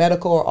old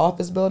medical or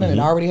office building, it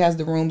already has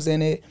the rooms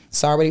in it.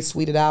 It's already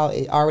suited out.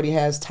 It already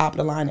has top of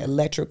the line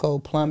electrical,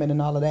 plumbing, and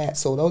all of that.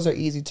 So those are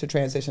easy to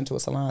transition to a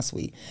salon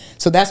suite.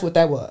 So that's what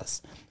that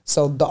was.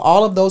 So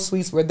all of those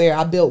suites were there.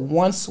 I built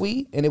one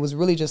suite, and it was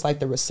really just like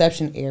the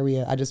reception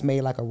area. I just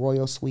made like a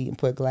royal suite and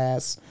put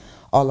glass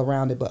all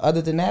around it. But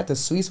other than that, the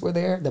suites were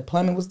there. The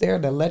plumbing was there.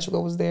 The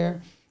electrical was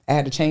there. I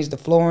had to change the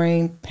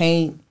flooring,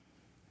 paint,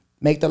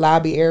 make the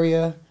lobby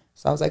area.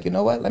 So I was like, you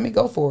know what? Let me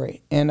go for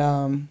it. And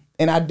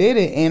I did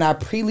it. And I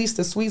pre-leased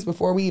the suites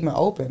before we even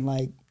opened.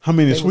 Like, how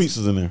many suites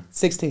is in there?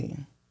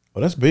 16.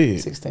 Oh, that's big.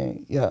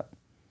 16, yeah.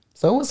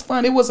 So it was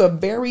fun. It was a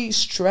very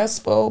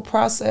stressful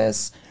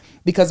process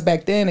because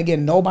back then,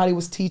 again, nobody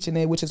was teaching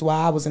it, which is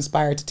why I was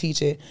inspired to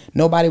teach it.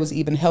 Nobody was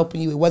even helping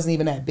you. It wasn't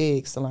even that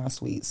big, Salon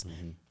Suites.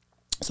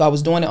 So I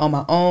was doing it on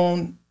my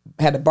own.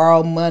 Had to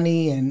borrow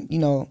money and,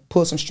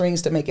 pull some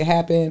strings to make it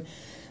happen.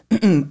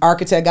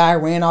 Architect guy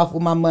ran off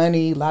with my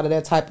money, a lot of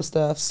that type of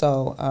stuff.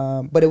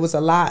 So, but it was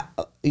a lot,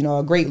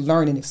 a great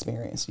learning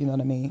experience. You know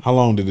what I mean? How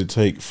long did it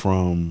take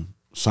from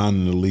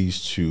signing the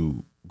lease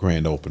to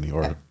grand opening?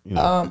 Or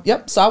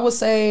Yep. So I would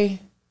say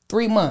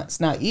 3 months.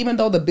 Now, even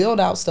though the build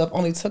out stuff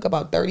only took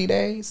about 30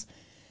 days,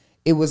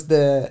 it was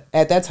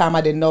at that time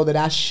I didn't know that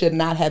I should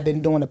not have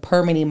been doing the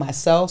permitting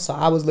myself. So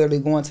I was literally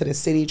going to the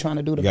city trying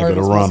to do the permits. You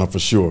got to run for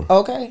sure.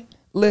 Okay.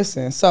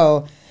 Listen,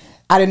 so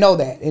I didn't know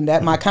that. And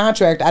that I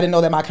didn't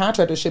know that my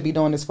contractor should be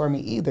doing this for me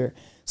either.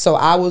 So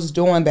I was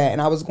doing that and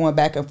I was going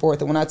back and forth.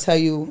 And when I tell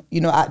you,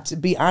 to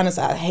be honest,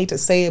 I hate to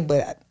say it,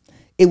 but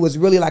it was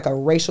really like a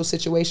racial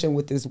situation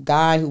with this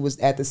guy who was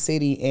at the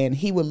city. And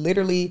he would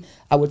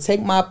I would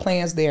take my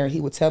plans there and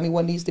he would tell me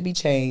what needs to be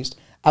changed.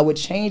 I would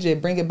change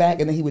it, bring it back,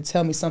 and then he would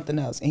tell me something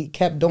else. And he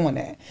kept doing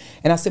that.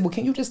 And I said, well,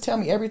 can you just tell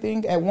me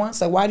everything at once?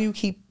 Like, why do you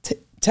keep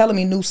telling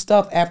me new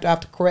stuff after I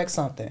have to correct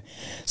something?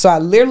 So I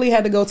literally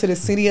had to go to the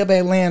city of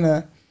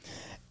Atlanta.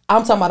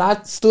 I'm talking about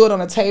I stood on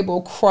a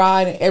table,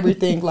 cried and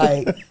everything.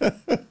 Like,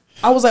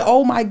 I was like,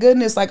 oh my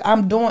goodness, like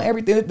I'm doing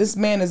everything. This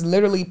man is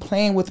literally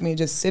playing with me,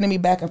 just sending me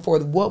back and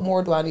forth. What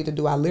more do I need to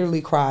do? I literally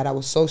cried. I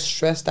was so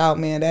stressed out,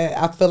 man.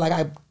 I feel like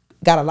I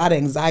got a lot of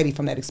anxiety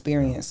from that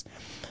experience.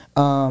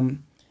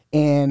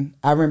 And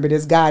I remember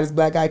this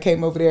black guy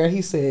came over there and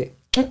he said,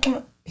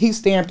 he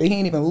stamped it. He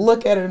didn't even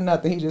look at it or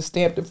nothing. He just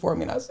stamped it for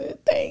me. And I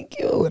said, thank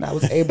you. And I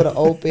was able to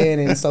open.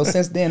 And so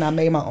since then I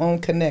made my own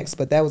connects,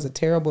 but that was a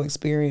terrible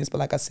experience. But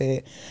like I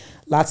said,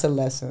 lots of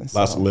lessons.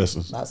 Lots of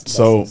lessons.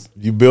 So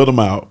you build them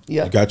out.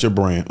 Yep. You got your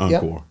brand,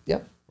 Encore.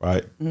 Yep.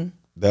 Right? Mm-hmm.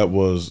 That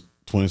was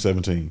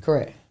 2017.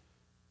 Correct.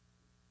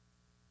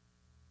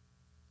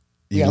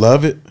 You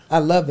love it? I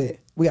love it.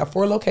 We got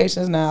 4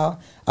 locations now.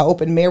 I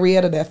opened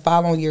Marietta that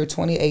following year,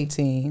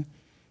 2018.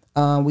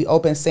 We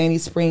opened Sandy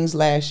Springs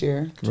last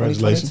year,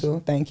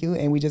 2022. Thank you.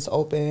 And we just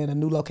opened a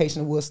new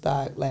location in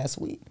Woodstock last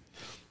week.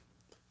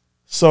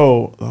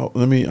 So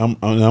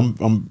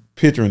I'm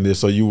picturing this.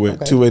 So you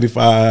went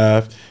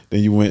 285,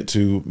 then you went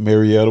to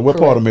Marietta. What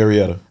part of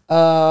Marietta?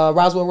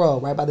 Roswell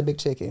Road, right by the Big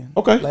Chicken.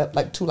 Okay.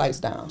 Like 2 lights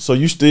down. So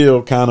you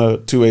still kind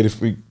of 280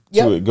 feet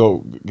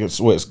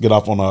to get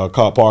off on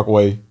Cobb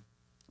Parkway.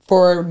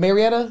 For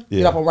Marietta,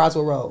 get off on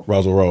Roswell Road.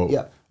 Roswell Road.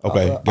 Yep.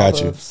 Okay,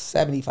 got you.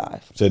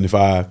 75.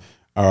 75.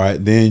 All right.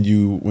 Then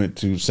you went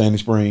to Sandy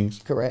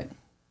Springs. Correct.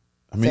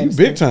 I mean, you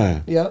big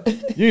time. Yep.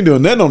 You ain't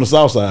doing nothing on the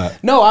south side.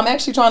 No, I'm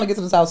actually trying to get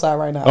to the south side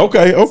right now.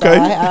 Okay. So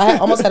I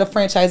almost had a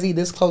franchisee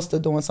this close to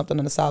doing something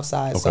on the south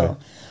side. Okay.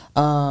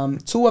 So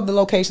 2 of the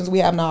locations we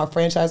have now are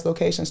franchise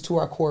locations, 2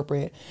 are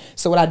corporate.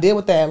 So what I did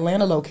with the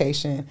Atlanta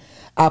location,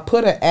 I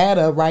put an ad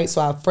up, right? So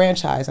I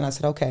franchised and I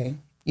said, okay.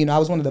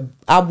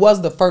 I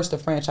was the first to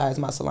franchise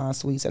my Salon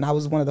Suites, and I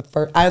was one of the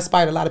first. I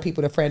inspired a lot of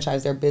people to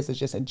franchise their business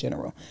just in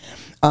general,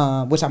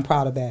 which I'm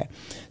proud of that.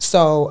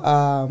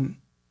 So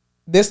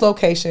this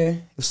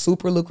location was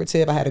super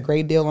lucrative. I had a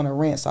great deal on the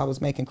rent, so I was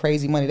making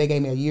crazy money. They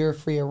gave me a year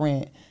free of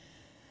rent.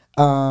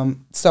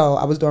 So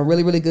I was doing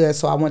really, really good.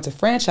 So I went to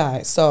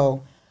franchise.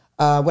 So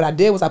what I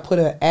did was I put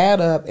an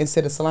ad up and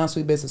said the Salon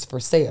Suite business for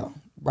sale,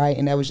 right?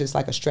 And that was just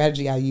like a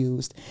strategy I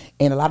used,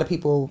 and a lot of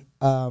people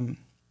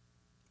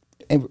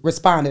and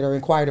responded or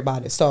inquired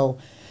about it. So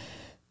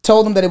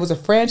told them that it was a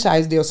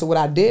franchise deal. So what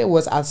I did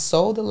was I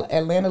sold the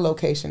Atlanta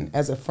location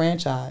as a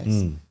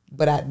franchise,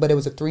 but it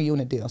was a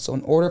 3-unit deal. So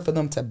in order for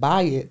them to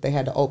buy it, they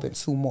had to open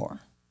 2 more.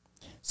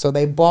 So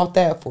they bought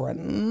that for a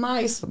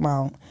nice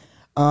amount.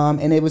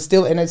 And it's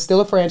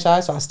still a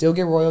franchise, so I still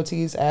get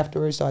royalties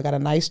afterwards. So I got a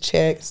nice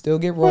check, still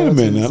get royalties.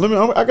 Wait a minute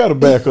now. I got to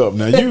back up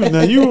now. You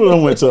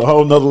done went to a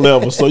whole nother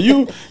level. So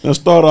you done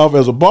start off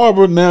as a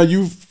barber. Now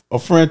you're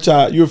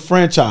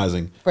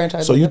franchising.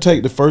 So you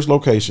take the first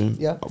location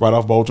right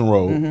off Bolton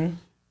Road.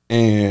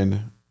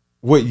 And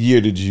what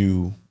year did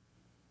you?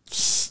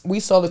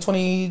 We sold it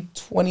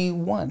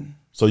 2021.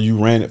 So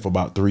you ran it for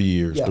about 3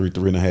 years,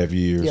 3.5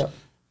 years.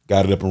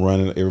 Got it up and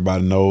running.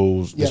 Everybody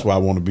knows that's where I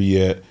want to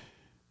be at.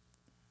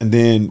 And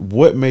then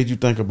what made you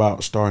think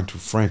about starting to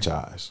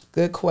franchise?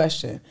 Good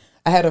question.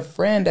 I had a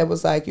friend that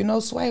was like,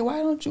 Sway, why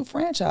don't you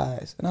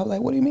franchise? And I was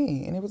like, what do you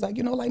mean? And it was like,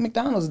 like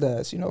McDonald's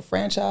does,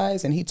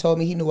 franchise. And he told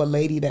me he knew a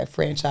lady that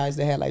franchised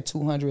that had like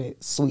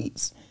 200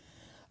 suites,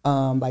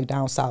 like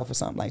down south or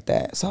something like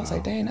that. So I was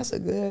like, dang, that's a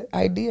good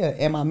idea.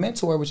 And my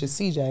mentor, which is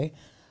CJ,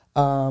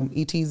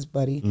 ET's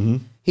buddy,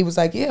 he was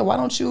like, yeah, why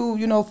don't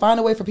you, find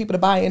a way for people to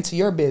buy into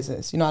your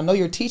business? I know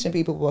you're teaching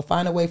people, but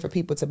find a way for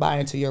people to buy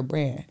into your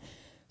brand.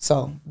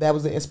 So that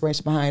was the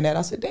inspiration behind that.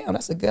 I said, damn,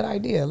 that's a good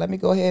idea. Let me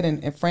go ahead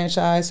and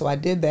franchise. So I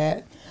did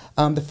that.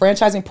 The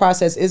franchising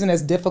process isn't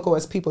as difficult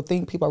as people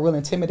think. People are really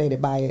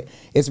intimidated by it.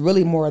 It's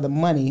really more of the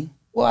money.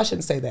 Well, I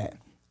shouldn't say that.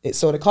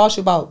 So it costs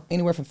you about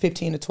anywhere from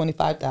 $15,000 to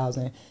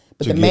 $25,000.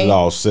 But to get it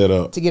all set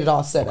up. To get it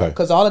all set up.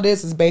 Because all of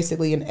this is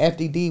basically an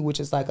FDD, which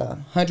is like a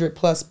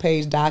 100+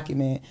 page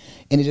document,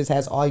 and it just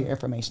has all your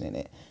information in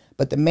it.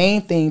 But the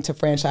main thing to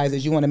franchise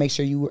is you want to make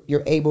sure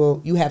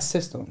you have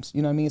systems,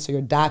 you know what I mean? So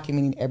you're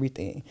documenting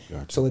everything.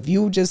 Gotcha. So if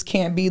you just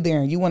can't be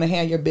there and you want to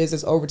hand your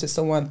business over to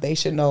someone, they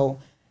should know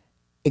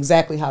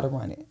exactly how to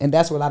run it. And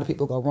that's where a lot of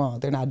people go wrong.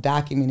 They're not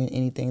documenting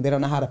anything. They don't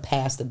know how to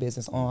pass the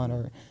business on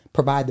or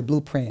provide the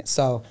blueprint.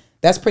 So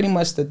that's pretty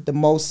much the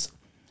most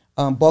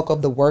bulk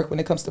of the work when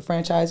it comes to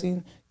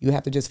franchising. You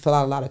have to just fill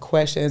out a lot of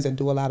questions and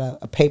do a lot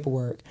of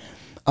paperwork.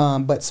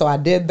 But so I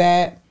did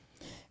that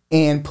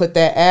and put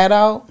that ad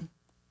out.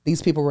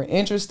 These people were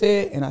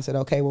interested, and I said,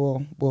 okay,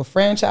 we'll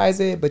franchise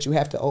it, but you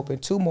have to open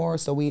 2 more.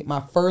 So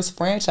my first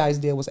franchise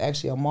deal was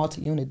actually a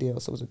multi-unit deal,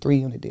 so it was a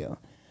 3-unit deal.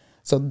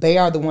 So they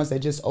are the ones that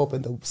just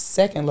opened the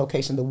second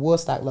location, the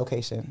Woodstock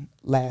location,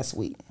 last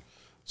week.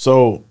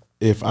 So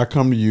if I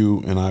come to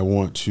you and I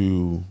want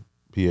to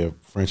be a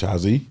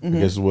franchisee, I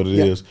guess is what it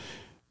is.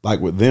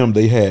 Like with them,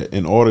 they had,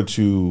 in order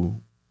to,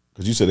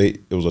 because you said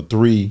it was a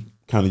 3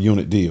 kind of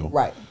unit deal.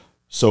 Right.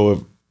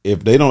 So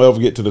if they don't ever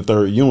get to the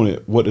 3rd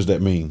unit, what does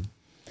that mean?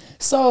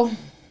 So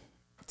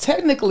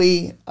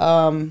technically,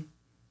 that's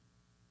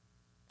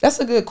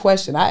a good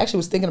question. I actually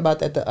was thinking about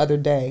that the other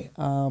day.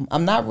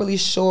 I'm not really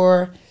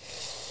sure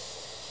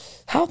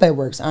how that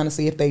works,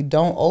 honestly, if they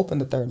don't open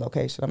the 3rd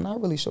location. I'm not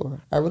really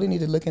sure. I really need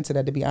to look into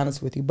that, to be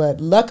honest with you.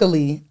 But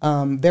luckily,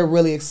 they're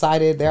really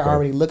excited. They're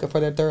already looking for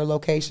their 3rd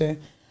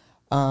location.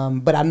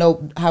 But I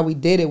know how we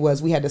did it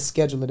was we had to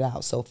schedule it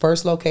out. So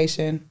first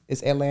location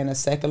is Atlanta.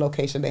 Second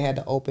location, they had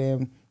to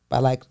open by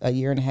like a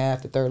year and a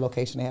half. The 3rd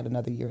location, they had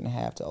another year and a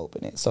half to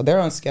open it. So they're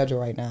on schedule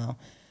right now.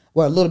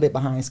 Well, a little bit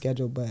behind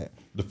schedule, but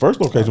the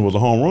first location was a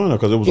home run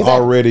because it was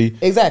already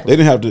They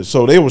didn't have to.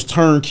 So they was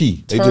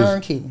turnkey.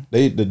 Turnkey.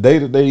 The day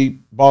that they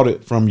bought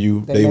it from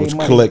you, they was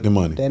collecting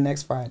money. That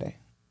next Friday,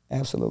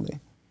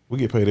 absolutely. We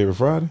get paid every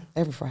Friday.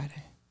 Every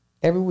Friday,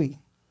 every week.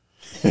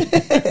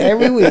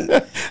 Every week.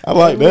 I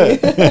like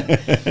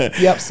that.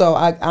 Yep. So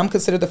I'm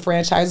considered the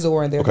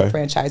franchisor and they're the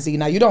franchisee.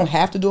 Now you don't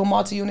have to do a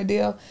multi-unit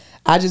deal.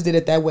 I just did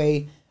it that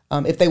way.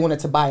 If they wanted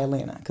to buy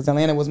Atlanta, because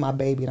Atlanta was my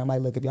baby, and I'm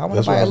like, look, if y'all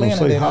want to buy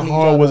Atlanta, then how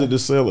hard was it to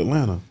sell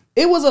Atlanta?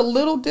 It was a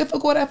little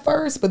difficult at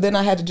first, but then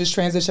I had to just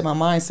transition my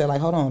mindset.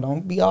 Like, hold on,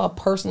 don't be all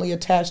personally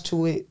attached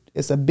to it.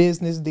 It's a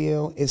business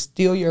deal. It's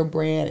still your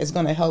brand. It's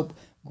going to help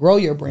grow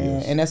your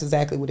brand, and that's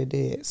exactly what it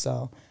did.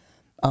 So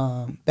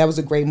that was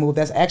a great move.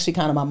 That's actually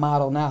kind of my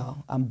model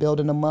now. I'm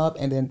building them up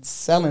and then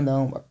selling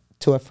them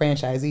to a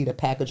franchisee to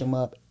package them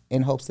up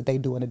in hopes that they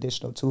do an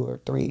additional 2 or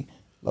 3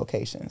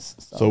 locations.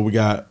 So we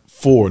got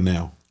 4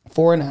 now.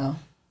 4 now.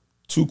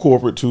 2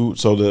 corporate, 2.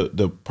 So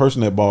the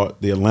person that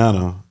bought the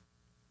Atlanta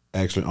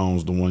actually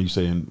owns the one you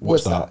say in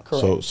Woodstock.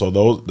 Correct. So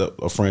those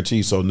a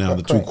franchise. So now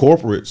the 2 correct.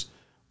 corporates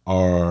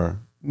are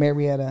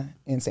Marietta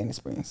and Sandy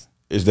Springs.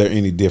 Is there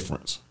any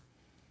difference?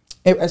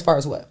 As far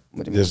as what?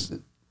 Just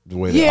the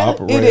way they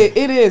operate.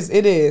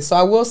 It is. So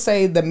I will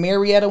say the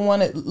Marietta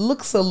one, it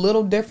looks a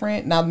little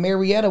different. Now the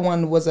Marietta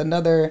one was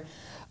another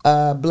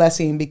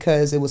blessing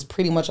because it was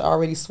pretty much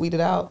already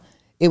suited out.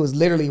 It was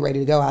literally ready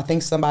to go. I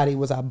think somebody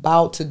was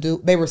about to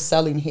they were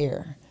selling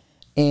here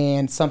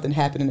and something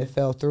happened and it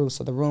fell through.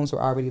 So the rooms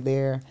were already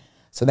there.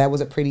 So that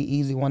was a pretty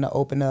easy one to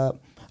open up.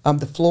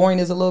 The flooring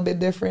is a little bit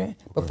different,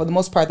 but for the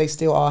most part, they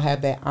still all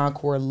have that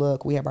encore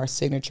look. We have our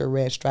signature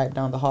red stripe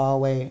down the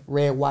hallway.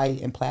 Red,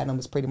 white, and platinum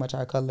is pretty much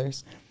our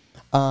colors.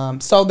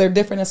 So they're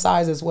different in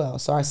size as well.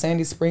 So our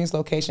Sandy Springs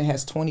location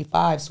has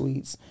 25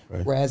 suites,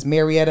 whereas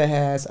Marietta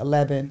has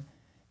 11,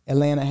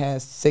 Atlanta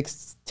has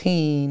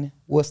 16,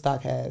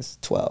 Woodstock has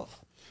 12.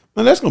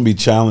 Man, that's going to be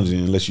challenging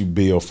unless you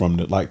build from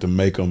to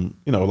make them,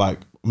 like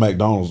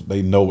McDonald's,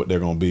 they know what they're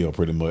going to build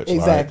pretty much.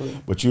 Exactly.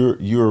 Right? But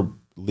you're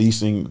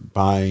leasing,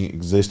 buying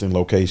existing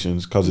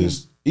locations because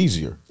it's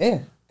easier. Yeah,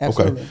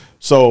 absolutely. Okay.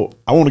 So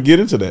I want to get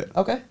into that.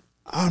 Okay.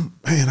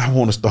 I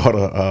want to start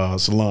a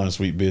salon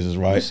suite business,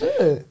 right? You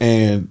should.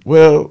 And,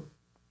 well,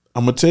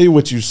 I'm going to tell you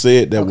what you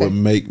said that would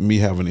make me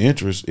have an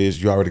interest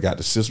is you already got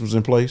the systems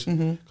in place.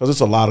 Because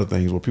it's a lot of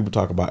things where people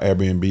talk about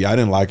Airbnb. I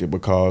didn't like it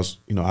because,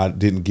 I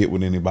didn't get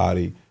with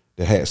anybody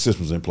that had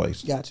systems in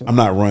place. Gotcha. I'm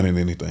not running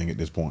anything at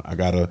this point. I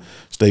got to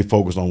stay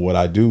focused on what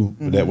I do,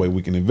 but that way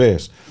we can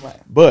invest. Right.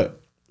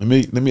 But let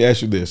me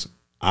ask you this.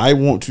 I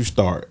want to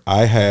start.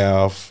 I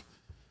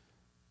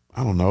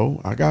don't know,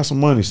 I got some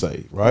money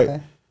saved, right?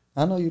 Okay.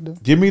 I know you do.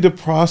 Give me the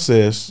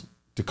process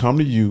to come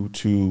to you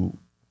to,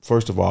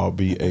 first of all,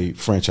 be a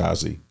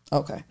franchisee.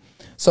 Okay.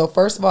 So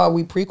first of all,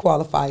 we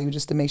pre-qualify you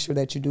just to make sure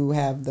that you do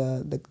have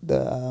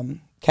the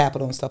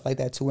capital and stuff like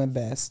that to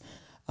invest.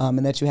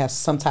 And that you have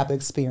some type of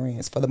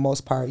experience. For the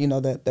most part, you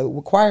know, the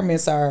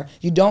requirements are,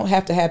 you don't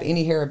have to have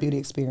any hair or beauty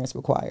experience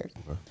required.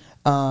 Okay.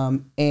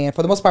 And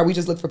for the most part, we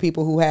just look for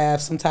people who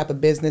have some type of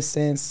business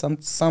sense,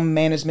 some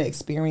management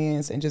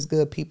experience, and just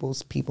good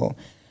people.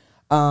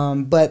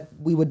 But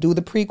we would do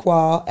the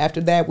pre-qual.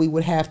 After that, we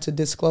would have to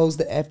disclose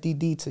the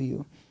FDD to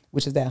you,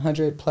 which is that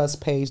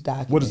 100+ page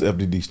document. What does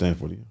FDD stand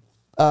for to you?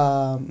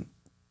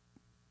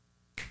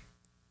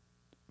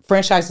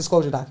 Franchise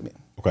disclosure document.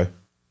 Okay.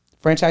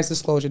 Franchise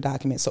disclosure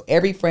document. So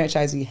every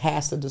franchisee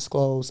has to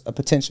disclose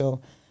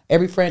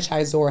every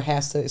franchisor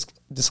has to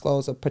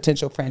disclose a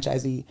potential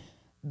franchisee,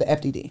 the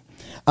FDD.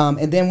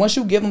 And then once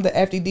you give them the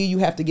FDD, you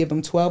have to give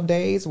them 12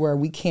 days where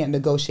we can't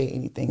negotiate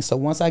anything. So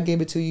once I give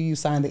it to you, you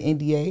sign the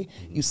NDA,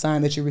 you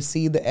sign that you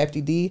received the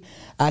FDD.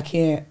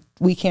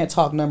 We can't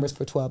talk numbers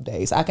for 12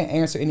 days. I can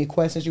answer any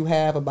questions you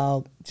have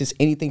about just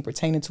anything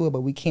pertaining to it,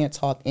 but we can't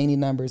talk any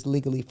numbers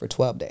legally for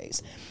 12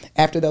 days.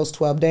 After those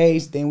 12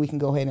 days, then we can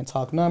go ahead and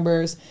talk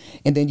numbers,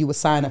 and then you would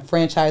sign a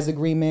franchise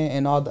agreement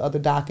and all the other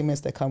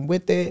documents that come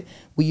with it.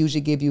 We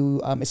usually give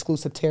you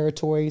exclusive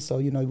territory. So,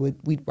 you know,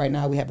 we right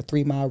now we have a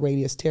 3-mile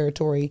radius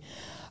territory.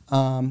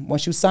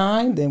 Once you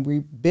sign, then we're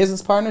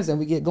business partners and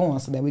we get going.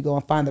 So then we go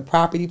and find the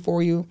property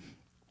for you.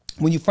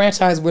 When you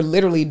franchise, we're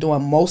literally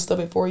doing most of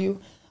it for you.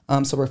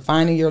 So we're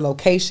finding your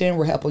location,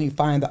 we're helping you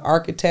find the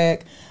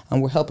architect,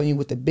 and we're helping you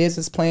with the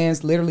business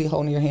plans, literally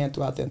holding your hand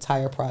throughout the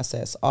entire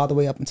process, all the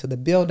way up into the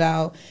build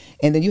out,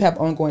 and then you have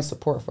ongoing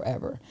support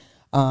forever.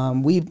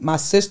 My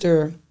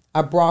sister,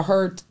 I brought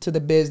her to the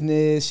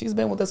business. She's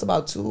been with us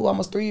about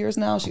almost 3 years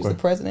now. She's the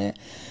president,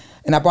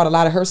 and I brought a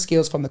lot of her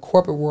skills from the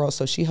corporate world.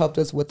 So she helped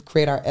us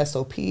create our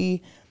SOP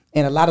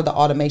and a lot of the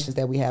automations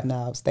that we have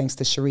now, thanks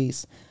to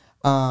Sharice.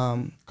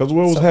 Because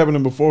what was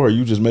happening before her?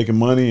 You just making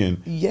money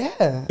and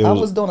I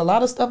was doing a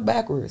lot of stuff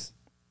backwards.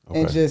 Okay.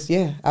 And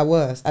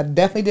I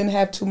definitely didn't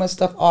have too much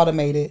stuff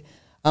automated.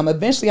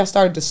 Eventually I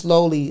started to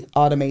slowly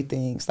automate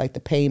things like the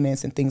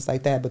payments and things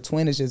like that. But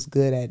Twin is just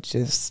good at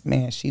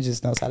she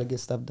just knows how to get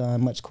stuff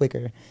done much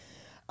quicker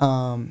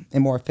and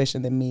more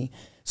efficient than me.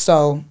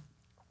 So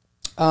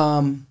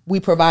we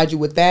provide you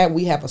with that.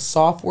 We have a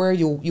software.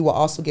 You will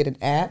also get an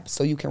app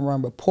so you can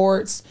run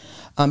reports.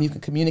 You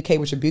can communicate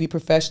with your beauty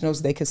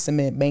professionals. They can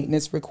submit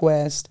maintenance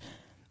requests.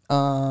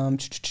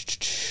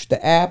 The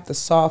app, the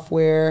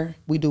software,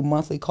 we do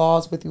monthly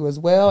calls with you as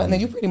well. And then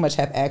you pretty much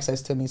have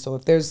access to me. So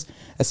if there's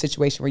a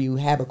situation where you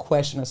have a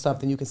question or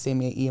something, you can send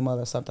me an email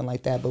or something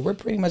like that. But we're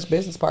pretty much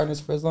business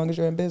partners for as long as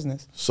you're in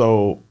business.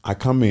 So I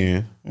come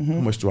in, how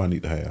much do I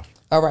need to have?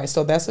 All right,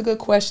 so that's a good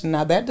question.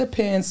 Now, that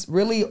depends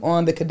really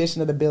on the condition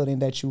of the building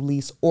that you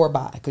lease or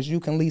buy, because you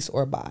can lease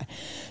or buy.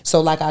 So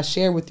like I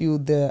shared with you,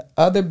 the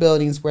other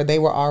buildings where they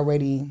were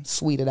already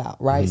suited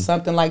out, right?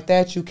 Something like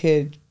that you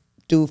could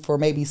do for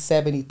maybe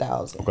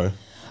 $70,000. Okay.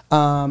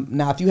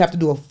 Now, if you have to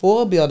do a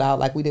full build out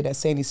like we did at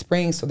Sandy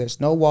Springs, so there's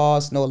no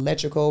walls, no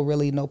electrical,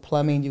 really no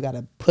plumbing. You got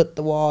to put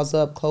the walls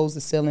up, close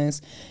the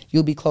ceilings.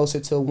 You'll be closer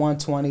to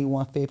 120,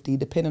 150,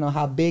 depending on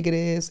how big it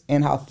is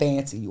and how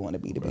fancy you want to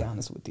be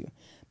honest with you.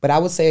 But I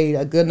would say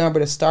a good number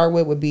to start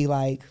with would be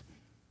like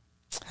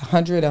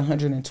 100,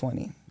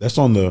 120. That's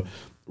on the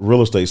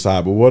real estate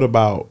side. But what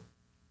about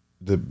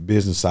the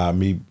business side?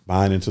 Me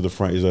buying into the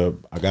front I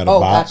got to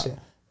buy.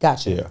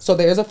 Gotcha. Yeah. So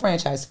there is a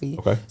franchise fee.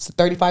 Okay. It's a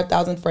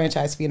 $35,000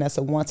 franchise fee, and that's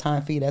a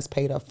one-time fee that's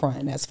paid up front.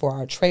 And that's for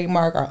our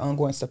trademark, our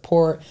ongoing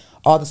support,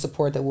 all the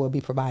support that we'll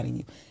be providing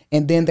you.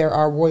 And then there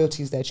are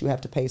royalties that you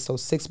have to pay. So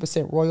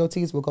 6%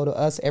 royalties will go to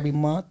us every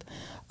month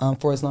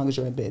for as long as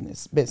you're in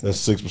business.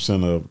 That's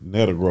 6% of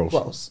net or gross?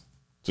 Gross.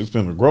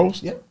 6% of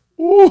gross? Yep.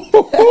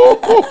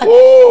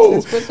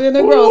 6%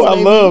 of gross. I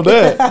love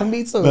that.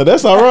 Me too. No,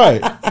 that's all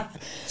right.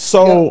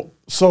 So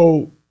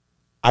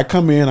I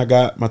come in, I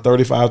got my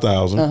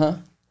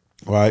 $35,000.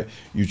 Right,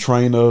 you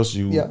train us.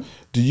 Do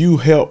you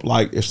help?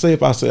 Like,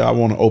 if I say I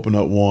want to open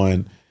up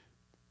one,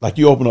 like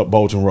you open up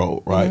Bolton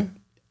Road, right?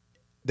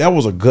 That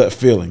was a gut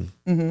feeling,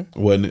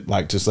 wasn't it?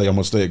 Like to say I'm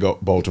gonna stay at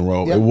Bolton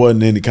Road. It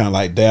wasn't any kind of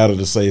like data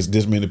to say it's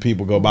this many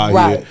people go by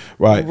here,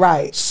 right?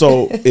 Right.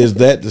 So is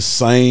that the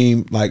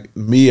same? Like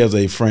me as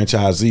a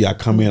franchisee, I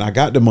come in, I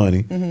got the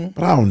money,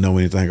 but I don't know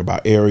anything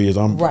about areas.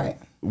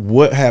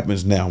 What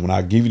happens now when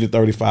I give you the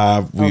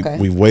 35?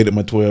 We waited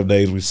my 12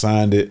 days. We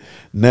signed it.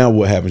 Now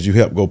what happens? You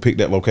help go pick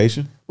that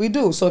location? We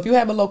do. So if you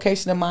have a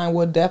location in mind,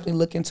 we'll definitely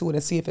look into it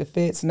and see if it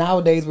fits.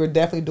 Nowadays, we're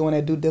definitely doing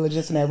that due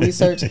diligence and that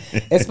research,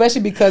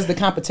 especially because the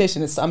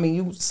competition is,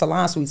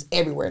 salon suites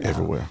everywhere now.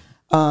 Everywhere.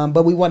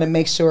 But we want to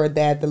make sure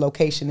that the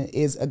location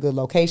is a good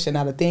location.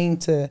 Now, the thing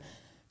to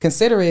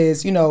consider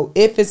is,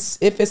 if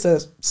it's a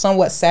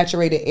somewhat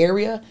saturated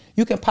area,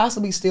 you can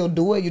possibly still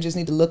do it. You just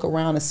need to look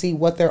around and see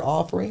what they're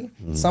offering.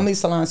 Some of these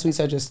salon suites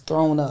are just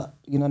thrown up,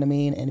 you know what I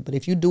mean? But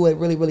if you do it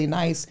really, really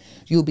nice,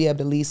 you'll be able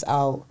to lease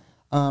out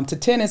to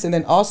tenants. And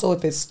then also,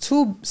 if it's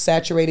too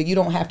saturated, you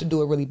don't have to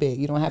do it really big.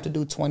 You don't have to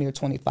do 20 or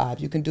 25.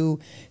 You can do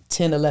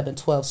 10, 11,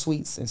 12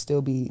 suites and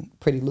still be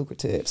pretty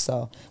lucrative.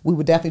 So we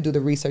would definitely do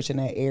the research in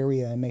that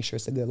area and make sure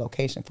it's a good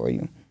location for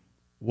you.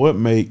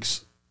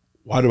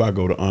 Why do I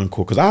go to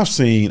Encore? Because I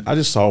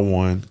just saw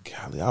one.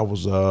 Golly, I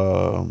was,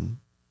 might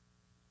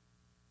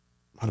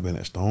have been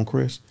at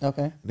Stonecrest.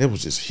 Okay. There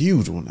was this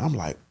huge one. I'm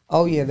like,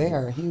 oh yeah, they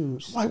are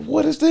huge. I'm like,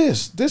 what is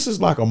this? This is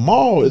like a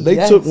mall. They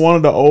took one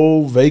of the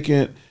old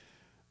vacant,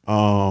 I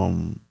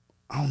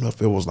don't know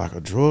if it was like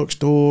a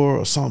drugstore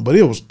or something, but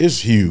it's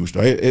huge.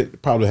 Right?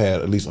 It probably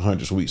had at least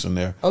 100 suites in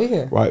there. Oh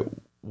yeah. Right.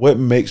 What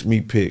makes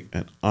me pick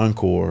an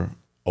Encore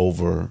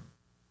over?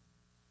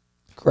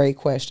 Great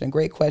question.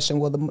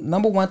 Well, the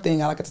number one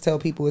thing I like to tell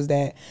people is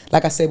that,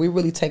 like I said, we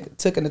really took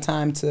the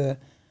time to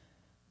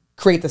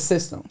create the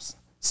systems.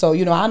 So,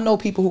 I know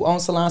people who own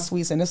salon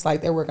suites, and it's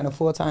like they're working a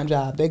full-time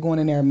job. They're going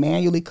in there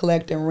manually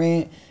collecting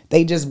rent.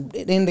 They just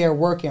in there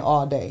working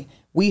all day.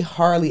 We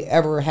hardly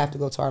ever have to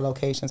go to our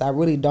locations. I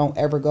really don't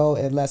ever go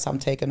unless I'm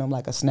taking them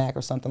like a snack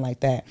or something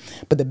like that.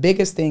 But the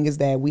biggest thing is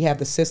that we have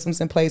the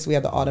systems in place. We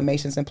have the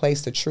automations in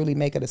place to truly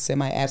make it a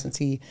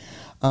semi-absentee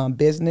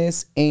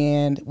business.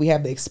 And we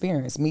have the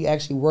experience. Me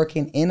actually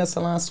working in a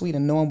salon suite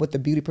and knowing what the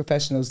beauty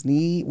professionals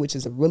need, which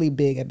is a really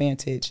big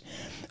advantage.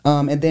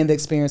 And then the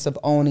experience of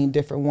owning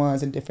different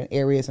ones in different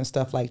areas and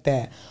stuff like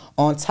that.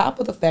 On top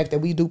of the fact that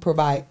we do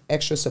provide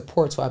extra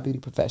support to our beauty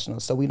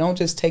professionals. So we don't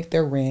just take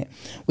their rent.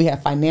 We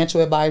have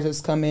financial advisors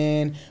come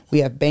in. We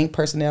have bank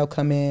personnel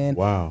come in.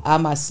 Wow. I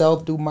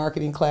myself do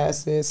marketing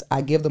classes.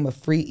 I give them a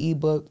free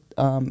ebook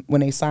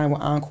when they sign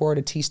with Encore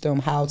to teach them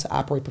how to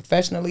operate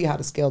professionally, how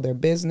to scale their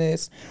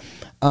business.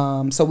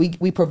 So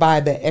we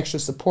provide that extra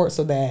support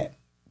so that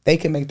they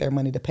can make their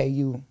money to pay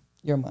you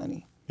your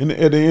money. And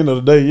at the end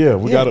of the day,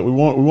 we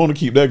want to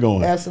keep that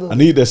going. Absolutely. I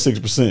need that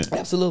 6%.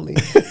 Absolutely.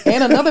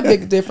 And another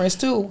big difference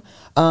too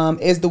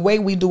is the way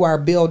we do our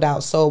build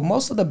out. So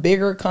most of the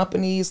bigger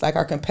companies, like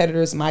our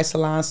competitors, My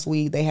Salon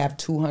Suite, they have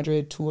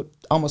 200 to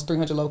almost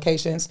 300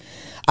 locations.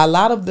 A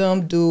lot of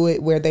them do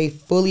it where they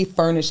fully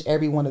furnish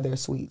every one of their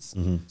suites.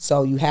 Mm-hmm.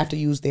 So you have to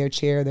use their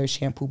chair, their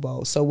shampoo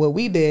bowl. So what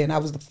we did, and I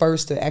was the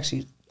first to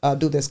actually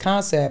do this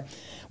concept,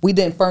 we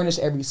didn't furnish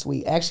every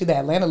suite. Actually, the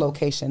Atlanta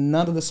location,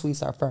 none of the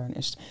suites are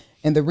furnished.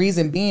 And the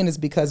reason being is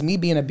because me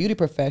being a beauty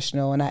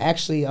professional, and I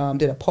actually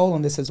did a poll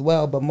on this as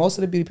well, but most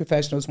of the beauty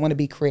professionals want to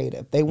be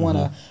creative. They want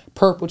a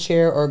purple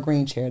chair or a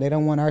green chair. They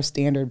don't want our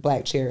standard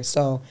black chair.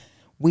 So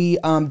we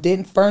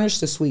didn't furnish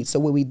the suite. So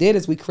what we did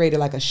is we created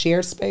like a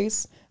shared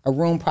space, a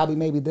room probably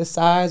maybe this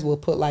size. We'll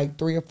put like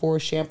 3 or 4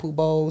 shampoo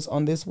bowls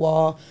on this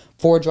wall,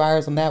 4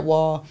 dryers on that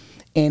wall.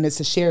 And it's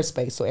a shared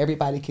space, so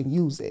everybody can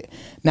use it.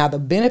 Now, the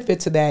benefit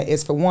to that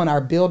is, for one,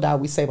 our build-out,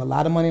 we save a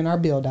lot of money in our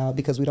build-out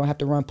because we don't have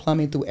to run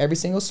plumbing through every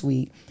single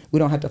suite. We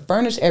don't have to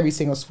furnish every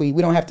single suite.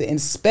 We don't have to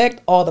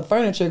inspect all the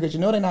furniture because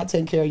they're not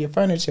taking care of your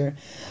furniture.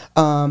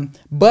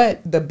 But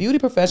the beauty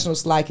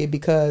professionals like it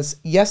because,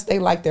 yes, they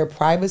like their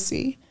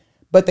privacy,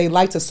 but they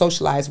like to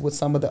socialize with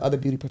some of the other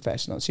beauty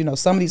professionals.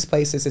 Some of these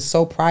places is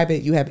so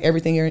private. You have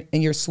everything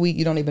in your suite.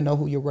 You don't even know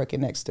who you're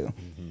working next to.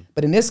 Mm-hmm.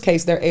 But in this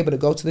case, they're able to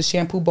go to the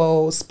shampoo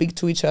bowl, speak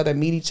to each other,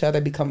 meet each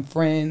other, become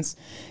friends.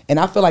 And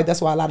I feel like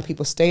that's why a lot of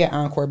people stay at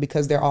Encore,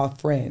 because they're all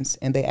friends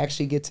and they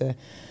actually get to,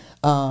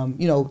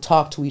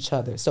 talk to each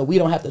other. So we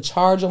don't have to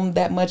charge them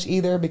that much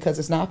either because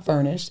it's not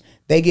furnished.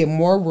 They get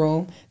more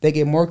room. They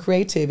get more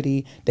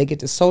creativity. They get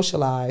to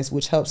socialize,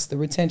 which helps the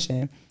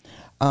retention.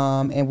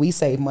 And we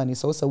save money.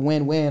 So it's a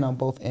win-win on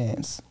both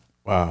ends.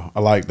 Wow. I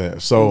like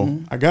that.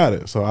 So I got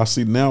it. So I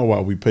see now why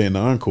we paying the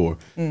Encore.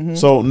 Mm-hmm.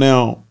 So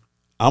now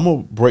I'm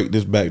going to break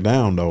this back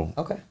down though.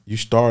 Okay. You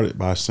started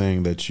by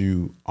saying that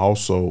you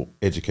also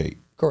educate.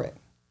 Correct.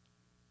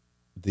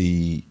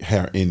 The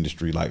hair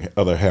industry, like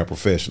other hair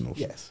professionals.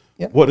 Yes.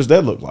 Yep. What does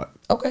that look like?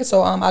 Okay,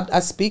 so I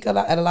speak at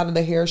a lot of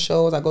the hair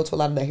shows. I go to a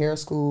lot of the hair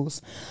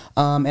schools,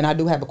 and I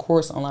do have a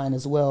course online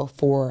as well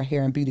for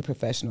hair and beauty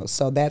professionals.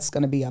 So that's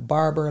going to be a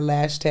barber,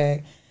 lash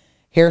tech,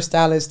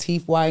 hairstylist,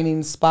 teeth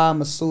whitening, spa,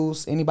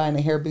 masseuse, anybody in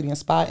the hair, beauty, and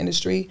spa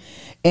industry.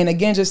 And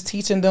again, just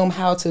teaching them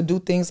how to do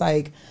things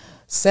like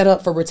set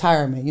up for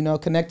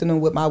retirement, connecting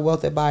them with my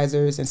wealth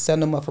advisors and setting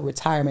them up for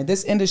retirement.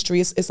 This industry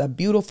is a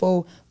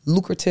beautiful,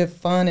 lucrative,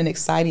 fun, and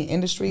exciting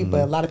industry,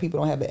 but a lot of people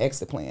don't have an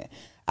exit plan.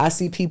 I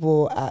see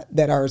people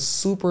that are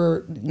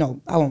super,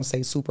 I won't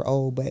say super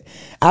old, but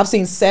I've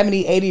seen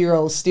 70,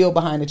 80-year-olds still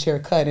behind the chair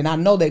cut. And I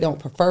know they don't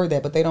prefer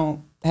that, but they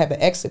don't have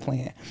an exit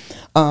plan.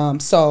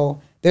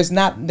 So there's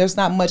not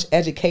much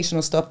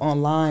educational stuff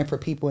online for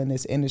people in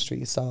this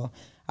industry. So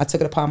I took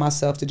it upon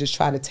myself to just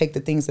try to take the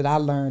things that I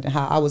learned and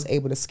how I was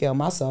able to scale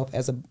myself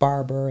as a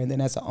barber and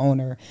then as an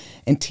owner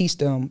and teach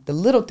them the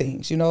little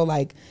things, you know,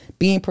 like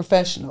being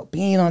professional,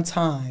 being on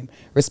time,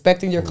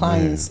 respecting your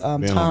clients'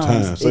 being time. on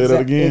time. Say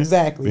that again.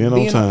 Exactly. Being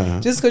on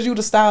time. Just because you're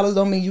the stylist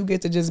don't mean you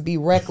get to just be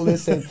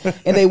reckless. And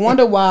they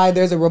wonder why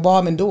there's a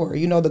revolving door.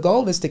 You know, the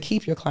goal is to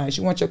keep your clients.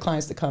 You want your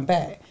clients to come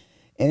back.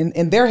 And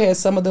in their heads,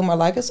 some of them are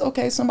like, it's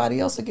okay, somebody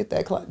else will get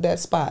that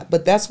spot.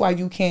 But that's why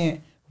you can't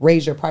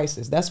raise your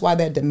prices. That's why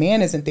that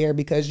demand isn't there,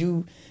 because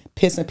you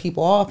pissing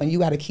people off and you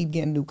got to keep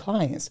getting new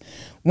clients.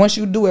 Once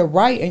you do it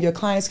right and your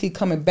clients keep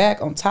coming back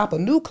on top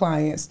of new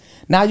clients,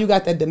 now you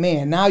got that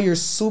demand. Now you're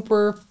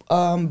super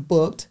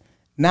booked.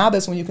 Now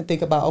that's when you can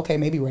think about, okay,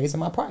 maybe raising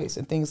my price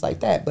and things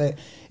like that. But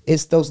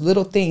it's those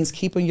little things,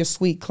 keeping your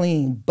suite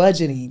clean,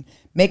 budgeting,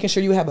 making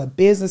sure you have a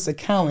business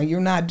account and you're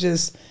not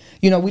just,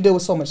 you know, we deal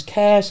with so much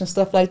cash and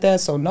stuff like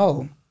that. So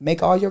no,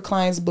 make all your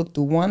clients book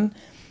through one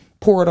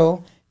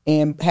portal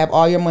and have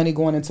all your money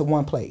going into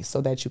one place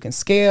so that you can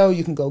scale,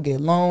 you can go get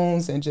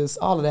loans and just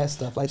all of that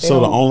stuff. Like, so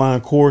the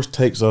online course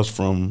takes us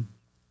from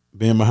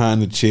being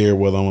behind the chair,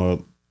 whether I'm a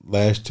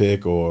lash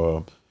tech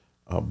or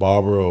a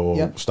barber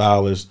or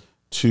stylist,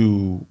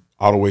 to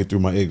all the way through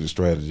my exit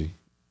strategy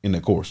in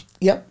that course.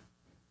 Yep.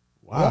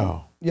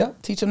 Wow.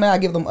 Yep. Teach them that. I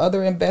give them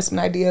other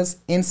investment ideas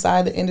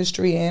inside the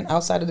industry and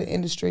outside of the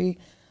industry.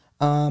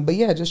 But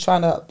yeah, just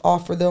trying to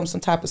offer them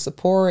some type of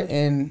support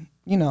and,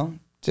 you know,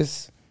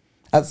 just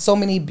so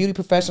many beauty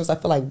professionals, I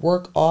feel like,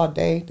 work all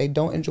day. They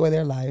don't enjoy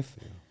their life.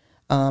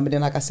 And then,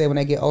 like I said, when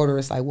they get older,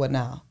 it's like, what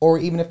now? Or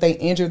even if they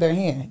injure their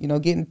hand, you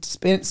know,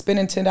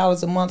 spending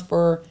 $10 a month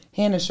for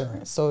hand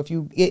insurance. So if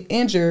you get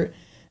injured,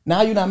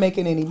 now you're not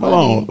making any money.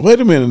 Hold on. Wait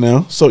a minute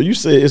now. So you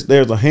said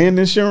there's a hand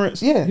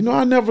insurance? Yeah. You know,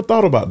 I never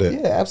thought about that.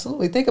 Yeah,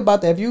 absolutely. Think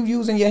about that. If you're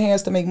using your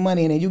hands to make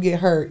money and then you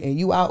get hurt and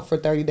you out for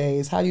 30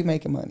 days, how you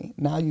making money?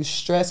 Now you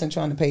stressing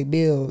trying to pay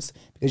bills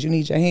because you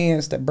need your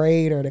hands to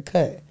braid or to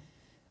cut.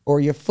 Or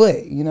your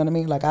foot, you know what I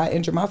mean? Like, I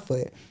injured my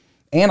foot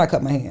and I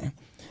cut my hand.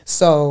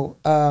 So,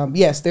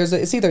 yes,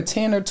 it's either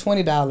 $10 or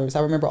 $20. I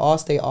remember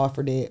Allstate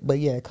offered it, but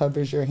yeah, it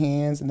covers your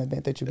hands in the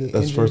event that you get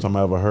injured. That's the first time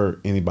I ever heard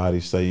anybody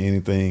say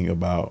anything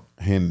about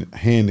hand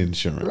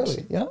insurance.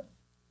 Really? Yeah.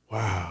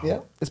 Wow. Yeah.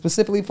 It's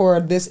specifically for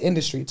this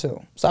industry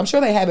too. So I'm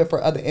sure they have it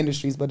for other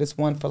industries, but it's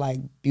one for like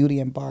beauty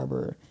and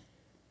barber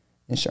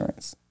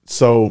insurance.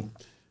 So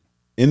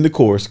in the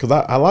course, because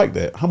I like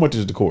that. How much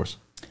is the course?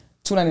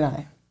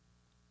 $299.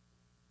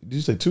 Did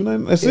you say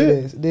 $299? That's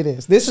it? It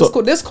is.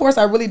 This course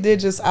I really did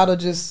just out of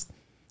just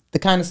the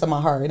kindness of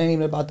my heart. It ain't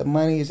even about the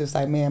money. It's just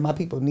like, man, my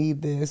people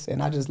need this, and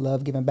I just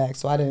love giving back.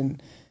 So I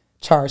didn't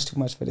charge too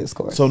much for this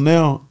course. So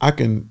now I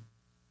can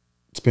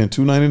spend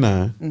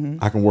 $299. Mm-hmm.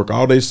 I can work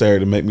all day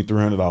Saturday to make me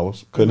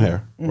 $300 cutting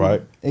hair,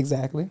 right?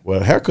 Exactly.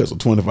 Well, haircuts are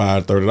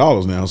 $25,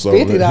 $30 now. So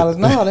 $50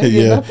 now. They're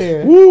getting up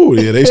there. Woo,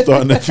 yeah, they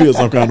starting to feel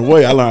some kind of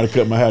way. I learned to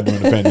cut my hair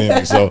during the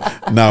pandemic, so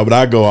no, but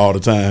I go all the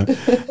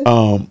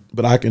time.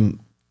 But I can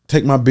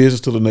take my business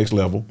to the next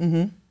level.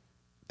 Mm-hmm.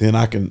 Then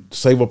I can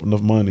save up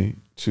enough money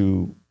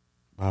to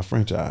buy a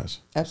franchise.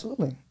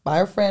 Absolutely. Buy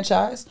a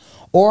franchise.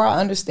 Or I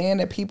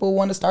understand that people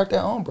want to start their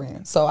own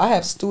brand. So I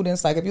have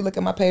students, like if you look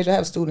at my page, I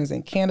have students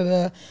in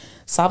Canada,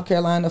 South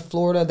Carolina,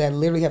 Florida that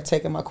literally have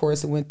taken my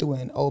course and went through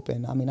and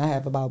opened. I mean, I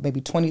have about maybe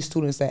 20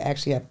 students that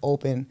actually have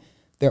opened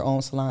their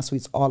own salon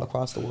suites all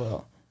across the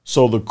world.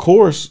 So the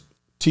course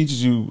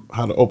teaches you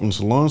how to open a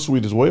salon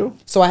suite as well?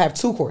 So I have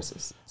two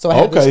courses. So I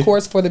have this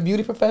course for the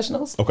beauty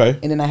professionals. Okay.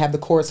 And then I have the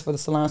course for the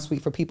salon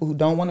suite for people who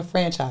don't want to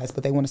franchise,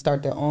 but they want to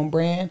start their own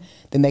brand.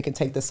 Then they can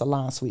take the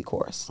salon suite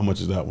course. How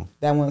much is that one?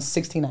 That one's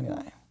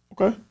 $16.99.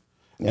 Okay.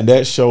 Yeah. And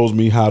that shows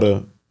me how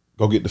to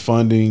go get the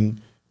funding,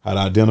 how to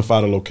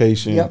identify the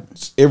location,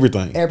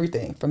 everything.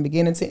 Everything from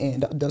beginning to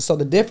end. So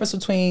the difference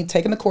between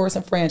taking the course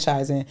and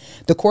franchising,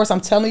 the course,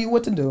 I'm telling you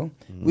what to do.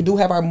 Mm-hmm. We do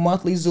have our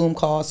monthly Zoom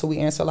calls, so we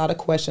answer a lot of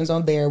questions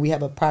on there. We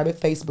have a private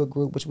Facebook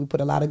group, which we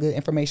put a lot of good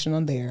information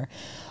on there.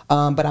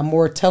 But I'm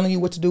more telling you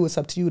what to do. It's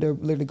up to you to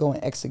literally go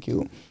and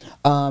execute.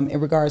 In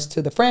regards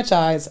to the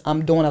franchise,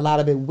 I'm doing a lot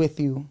of it with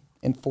you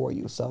and for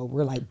you. So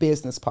we're like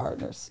business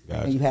partners.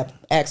 Gotcha. And you have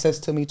access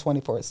to me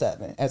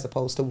 24/7 as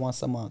opposed to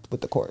once a month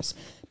with the course.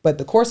 But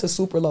the course is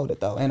super loaded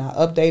though, and I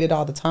update it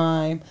all the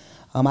time.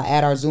 I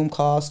add our Zoom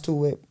calls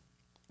to it.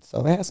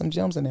 So it has some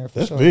gems in there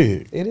for sure. That's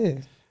big. It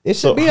is. It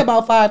should be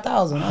about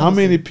 5,000. How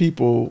many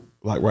people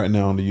like right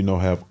now do you know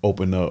have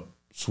opened up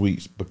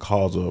suites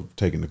because of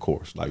taking the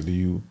course? Like, do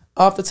you?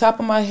 Off the top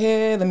of my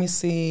head, let me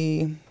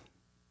see.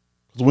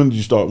 When did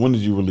you start? When did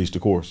you release the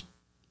course?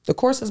 The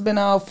course has been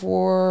out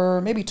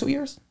for maybe 2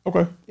 years.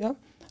 Okay. Yeah.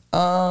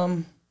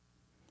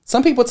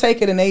 Some people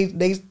take it and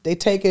they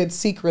take it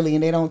secretly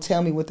and they don't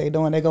tell me what they're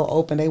doing. They go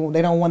open.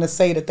 They don't want to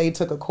say that they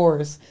took a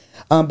course.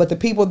 But the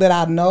people that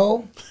I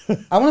know,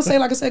 I want to say,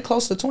 like I said,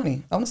 close to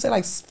 20. I want to say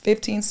like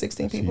 15,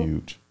 16 people.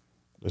 Huge.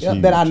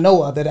 that I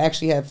know of that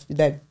actually have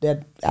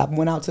that I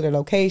went out to their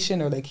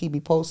location or they keep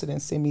me posted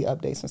and send me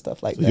updates and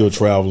stuff like that. You'll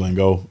travel and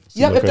go.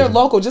 Yep, if they're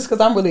local, just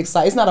because I'm really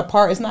excited. It's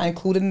not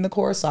included in the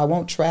course, so I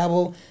won't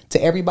travel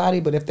to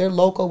everybody. But if they're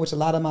local, which a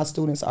lot of my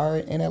students are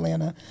in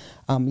Atlanta,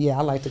 I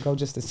like to go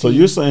just to see. So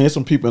you're saying there's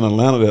some people in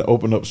Atlanta that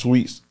opened up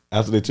suites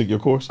after they took your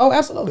course? Oh,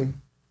 absolutely.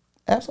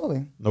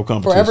 Absolutely. No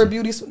competition. Forever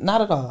Beauty,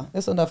 not at all.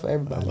 It's enough for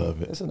everybody. I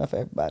love it. It's enough for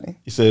everybody.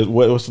 You said,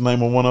 what's the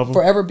name of one of them?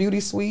 Forever Beauty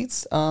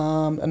Suites.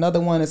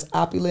 Another one is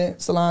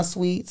Opulent Salon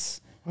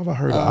Suites. Have I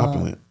heard of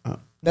Opulent?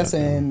 That's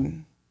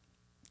in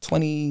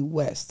 20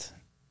 West.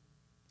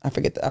 I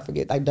forget,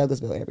 like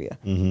Douglasville area.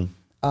 Mm-hmm.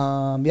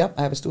 Yep,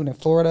 I have a student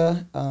in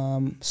Florida,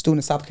 student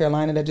in South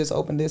Carolina that just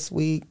opened this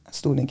week, a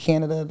student in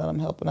Canada that I'm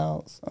helping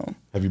out. So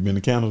have you been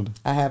to Canada?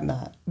 I have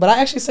not, but I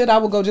actually said I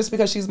would go just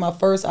because she's my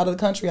first out of the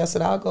country. I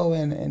said I'll go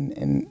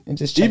and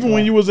just check. Even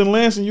when you was in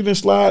Lansing, you didn't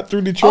slide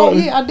through Detroit. Oh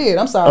yeah, I did.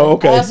 I'm sorry. Oh,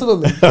 okay.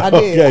 Absolutely, I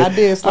did. Okay. I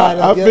did slide.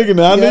 I figured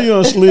that. I knew you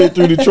done slid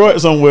through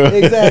Detroit somewhere.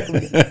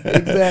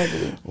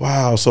 Exactly.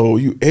 Wow. So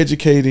you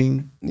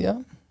educating.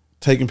 Yeah.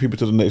 Taking people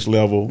to the next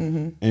level,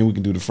 and we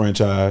can do the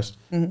franchise.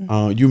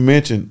 You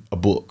mentioned a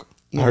book.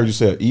 Yeah. I heard you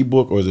say an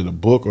ebook, or is it a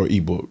book or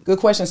ebook? Good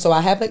question. So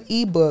I have an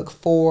ebook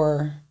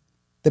for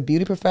the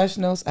beauty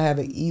professionals. I have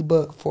an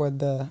ebook for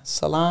the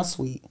salon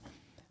suite,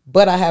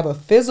 but I have a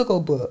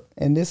physical book,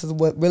 and this is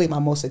what really my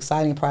most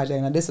exciting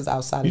project. And this is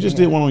outside. You just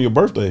did one on your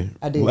birthday.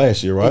 I did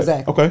last year, right?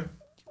 Exactly. Okay.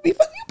 You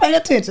pay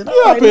attention. Yeah,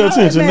 I pay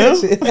attention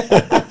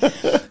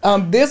now.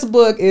 This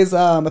book is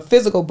a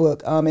physical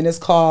book, and it's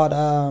called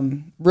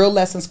Real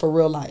Lessons for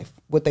Real Life,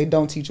 What They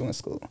Don't Teach You in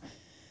School.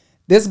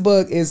 This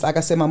book is, like I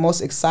said, my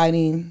most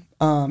exciting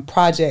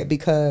project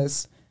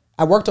because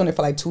I worked on it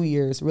for like 2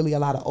 years, really a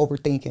lot of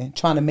overthinking,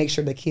 trying to make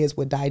sure the kids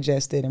would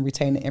digest it and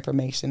retain the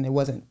information. It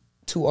wasn't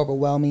too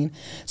overwhelming.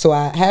 So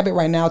I have it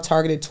right now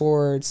targeted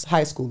towards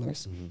high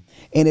schoolers.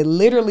 And it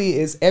literally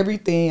is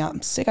everything.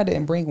 I'm sick I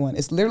didn't bring one.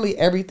 It's literally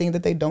everything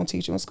that they don't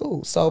teach you in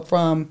school. So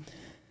from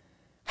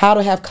how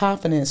to have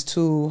confidence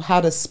to how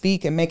to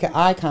speak and make an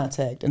eye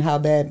contact and how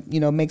that,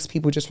 makes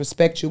people just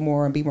respect you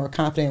more and be more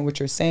confident in what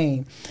you're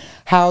saying.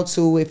 How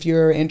to, if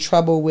you're in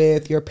trouble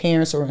with your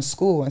parents or in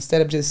school,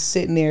 instead of just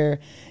sitting there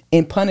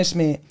in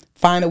punishment,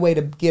 find a way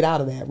to get out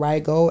of that,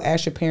 right? Go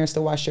ask your parents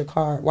to wash their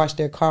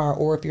car,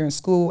 or if you're in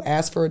school,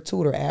 ask for a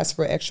tutor, ask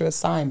for extra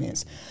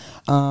assignments.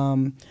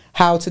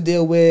 How to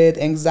deal with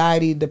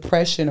anxiety,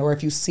 depression, or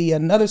if you see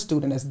another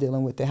student that's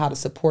dealing with it, how to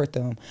support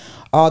them,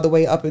 all the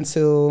way up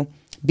until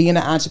being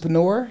an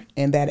entrepreneur,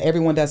 and that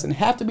everyone doesn't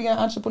have to be an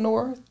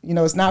entrepreneur.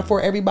 It's not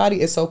for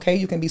everybody. It's okay.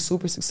 You can be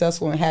super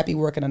successful and happy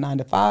working a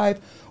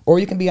 9-to-5, or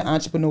you can be an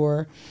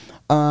entrepreneur.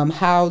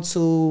 How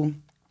to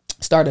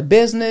start a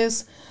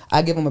business.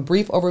 I give them a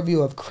brief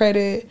overview of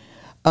credit.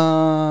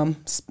 I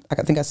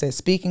think I said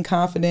speaking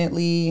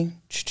confidently,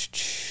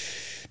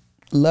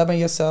 loving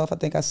yourself. I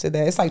think I said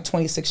that. It's like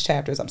 26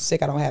 chapters. I'm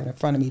sick I don't have it in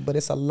front of me, but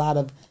it's a lot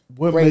of.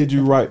 What made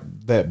you write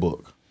that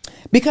book?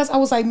 Because I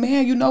was like,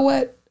 man, you know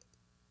what?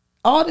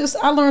 All this,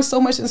 I learned so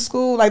much in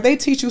school. Like, they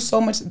teach you so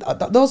much.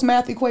 Those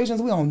math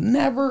equations, we don't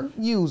never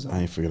use them.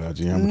 I ain't figured out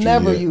geometry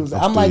Never yet. use them.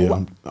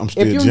 I'm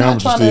still,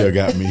 geometry still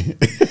got me.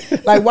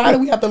 Like, why do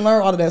we have to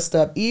learn all of that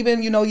stuff?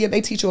 Even, they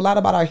teach you a lot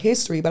about our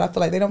history, but I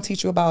feel like they don't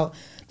teach you about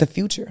the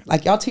future.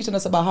 Like, y'all teaching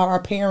us about how our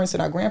parents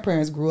and our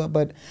grandparents grew up,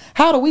 but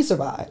how do we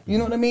survive? You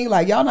know what I mean?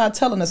 Like, y'all not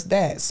telling us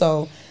that.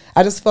 So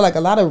I just feel like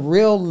a lot of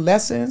real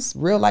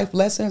life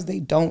lessons,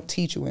 they don't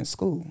teach you in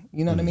school.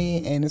 You know what I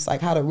mean? And it's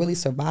like how to really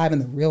survive in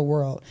the real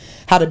world,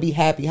 how to be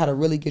happy, how to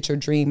really get your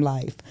dream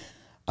life.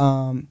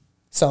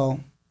 So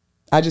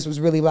I just was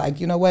really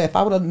like, you know what? If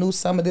I would have knew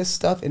some of this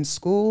stuff in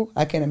school,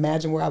 I can't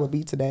imagine where I would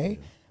be today.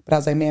 But I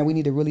was like, man, we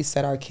need to really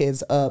set our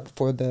kids up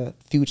for the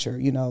future.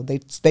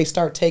 They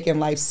start taking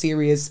life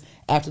serious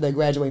after they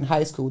graduate in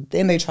high school.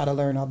 Then they try to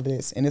learn all of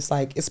this. And it's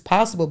like, it's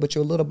possible, but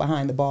you're a little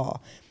behind the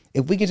ball.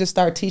 If we can just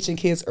start teaching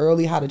kids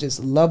early how to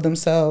just love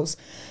themselves,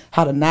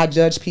 how to not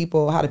judge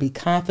people, how to be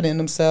confident in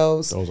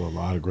themselves. Those are a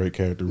lot of great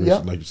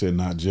characteristics. Like you said,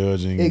 not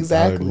judging,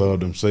 exactly. How to love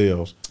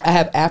themselves. I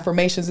have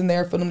affirmations in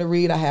there for them to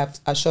read.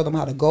 I show them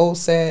how to goal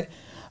set,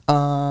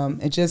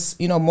 and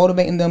just,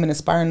 motivating them and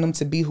inspiring them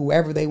to be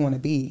whoever they want to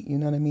be. You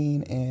know what I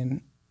mean?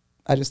 And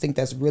I just think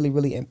that's really,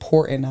 really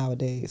important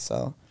nowadays.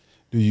 So,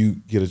 do you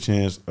get a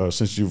chance,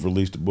 since you've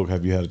released the book,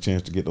 have you had a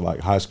chance to get to like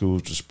high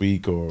schools to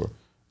speak or?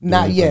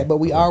 Not yet, but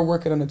we are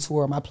working on a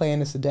tour. My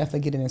plan is to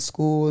definitely get it in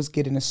schools,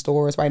 get it in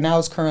stores. Right now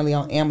it's currently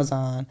on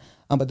Amazon,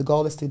 but the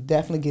goal is to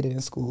definitely get it in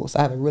schools. So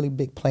I have a really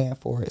big plan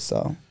for it.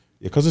 So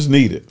yeah, because it's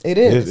needed. It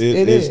is.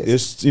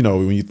 It's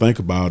when you think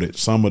about it,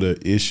 some of the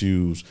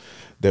issues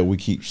that we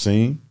keep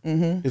seeing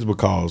is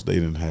because they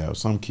didn't have,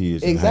 some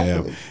kids didn't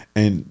have,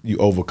 and you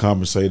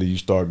overcompensate, you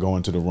start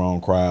going to the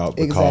wrong crowd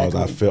because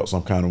I felt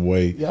some kind of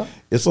way. Yep.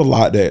 It's a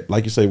lot that,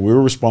 like you say,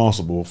 we're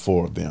responsible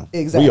for them.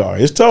 Exactly. We are.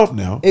 It's tough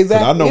now.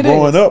 Exactly. I know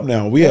growing up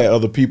now, we had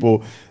other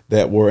people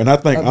that were, and I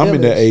think I'm in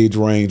that age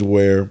range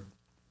where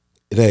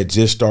it had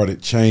just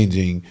started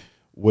changing,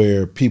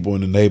 where people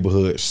in the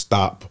neighborhood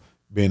stop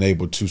being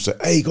able to say,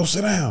 hey, go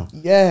sit down.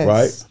 Yes.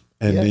 Right?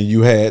 And then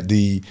you had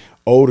the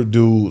older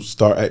dudes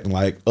start acting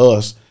like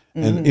us.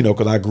 And, you know,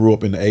 because I grew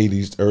up in the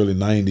 80s, early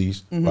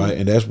 90s, right?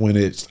 And that's when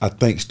it's, I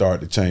think,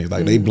 started to change.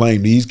 Like, they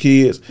blame these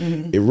kids.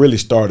 It really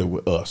started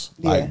with us.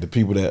 Like, the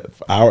people that,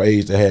 our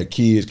age, that had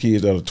kids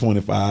that are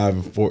 25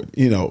 and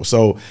 40, you know.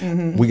 So,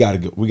 we got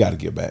to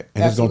get back.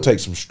 And it's going to take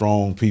some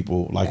strong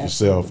people like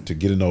yourself to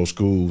get in those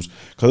schools.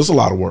 Because it's a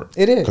lot of work.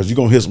 It is. Because you're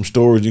going to hear some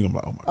stories. You're going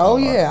to be like, oh, my God. Oh,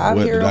 yeah.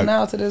 I hear them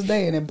now to this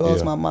day, and it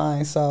blows my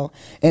mind. So,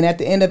 and at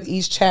the end of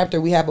each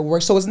chapter, we have a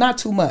work. So, it's not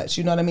too much.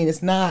 You know what I mean?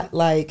 It's not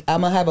like,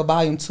 I'm going to have a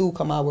volume 2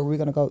 come out where we're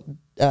going to go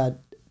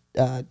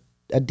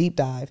a deep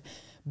dive,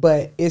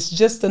 but it's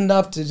just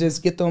enough to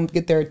just get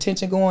their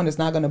attention going. It's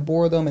not going to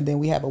bore them, and then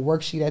we have a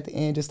worksheet at the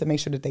end just to make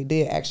sure that they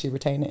did actually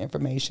retain the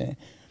information.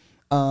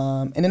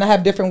 And then I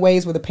have different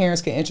ways where the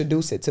parents can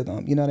introduce it to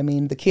them. You know what I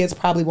mean? The kids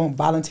probably won't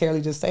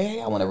voluntarily just say,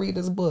 hey, I want to read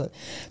this book.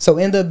 So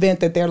in the event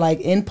that they're like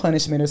in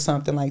punishment or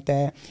something like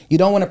that, you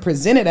don't want to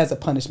present it as a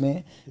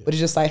punishment, but it's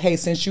just like, hey,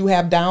 since you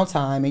have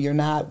downtime and you're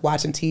not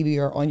watching TV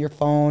or on your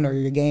phone or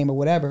your game or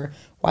whatever,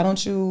 why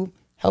don't you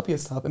help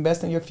yourself,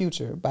 invest in your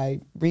future by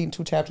reading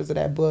 2 chapters of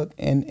that book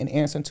and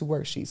answering 2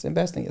 worksheets.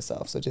 Invest in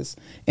yourself. So just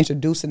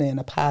introducing it in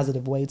a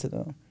positive way to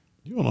them.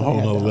 You're on a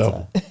whole nother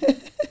level.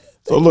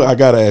 So look, I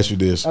got to ask you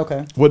this.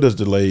 Okay. What does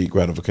delayed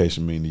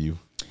gratification mean to you?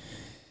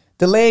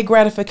 Delayed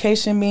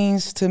gratification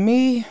means to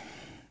me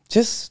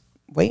just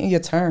waiting your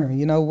turn.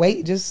 You know,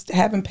 just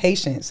having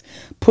patience.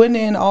 Putting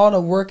in all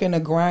the work and the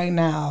grind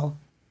now,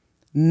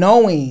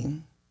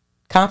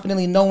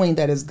 confidently knowing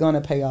that it's going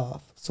to pay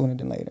off sooner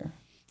than later.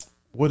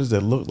 What does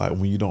that look like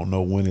when you don't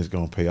know when it's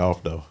going to pay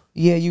off, though?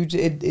 Yeah,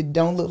 it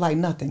don't look like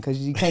nothing because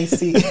you can't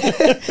see.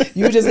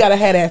 You just got to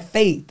have that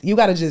faith. You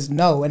got to just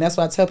know. And that's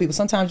why I tell people,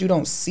 sometimes you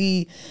don't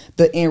see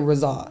the end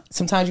result.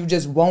 Sometimes you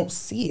just won't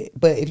see it.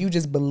 But if you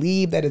just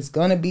believe that it's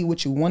going to be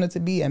what you want it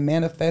to be and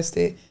manifest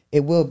it,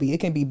 it will be.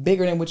 It can be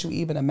bigger than what you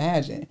even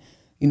imagine.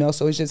 You know,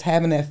 so it's just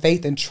having that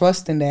faith and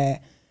trusting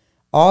that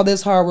all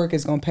this hard work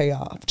is going to pay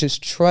off.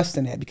 Just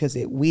trusting that because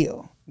it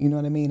will. You know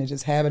what I mean? And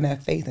just having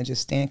that faith and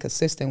just staying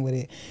consistent with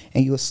it.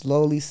 And you'll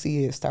slowly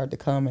see it start to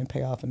come and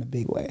pay off in a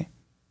big way.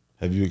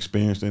 Have you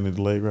experienced any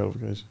delayed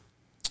gratification?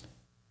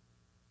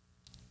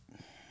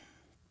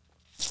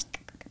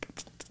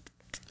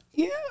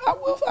 Yeah,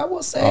 I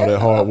will say. All that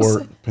hard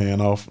work paying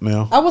off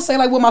now? I would say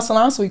like with my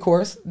Salon Suite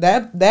course,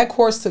 that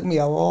course took me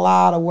a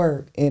lot of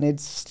work and it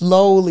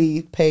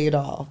slowly paid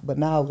off. But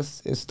now it's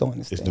doing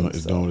its thing.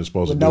 It's doing what it's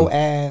supposed to with do. No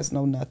ads,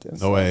 no nothing.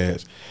 No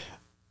ads.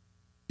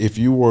 If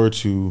you were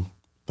to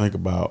think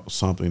about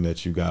something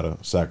that you got to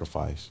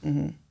sacrifice,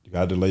 you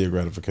got to delay your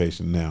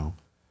gratification now.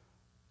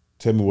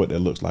 Tell me what that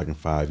looks like in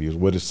 5 years.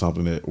 What is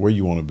something where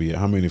you want to be at?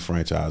 How many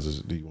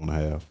franchises do you want to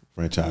have?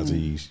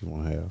 Franchisees you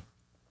want to have?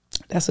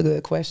 That's a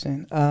good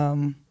question. How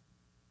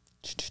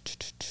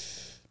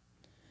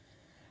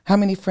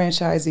many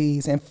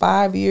franchisees? In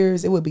 5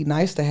 years, it would be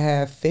nice to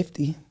have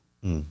 50.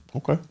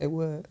 Okay. It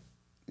would.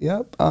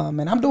 Yep.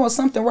 And I'm doing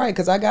something right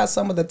because I got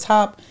some of the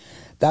top,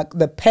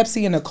 the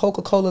Pepsi and the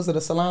Coca-Colas of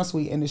the Salon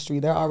Suite industry.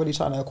 They're already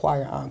trying to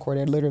acquire Encore.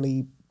 They're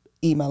literally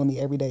emailing me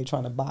every day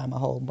trying to buy my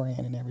whole brand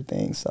and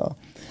everything. So,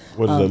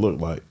 what does that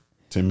look like?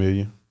 10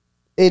 million?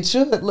 It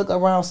should look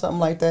around something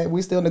like that.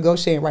 We're still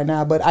negotiating right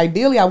now, but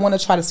ideally, I want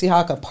to try to see how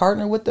I can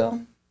partner with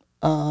them.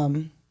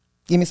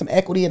 Give me some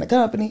equity in the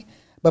company,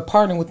 but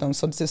partner with them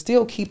so to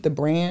still keep the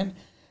brand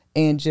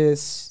and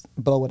just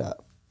blow it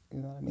up.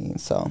 You know what I mean?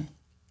 So,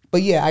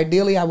 but yeah,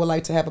 ideally, I would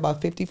like to have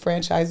about 50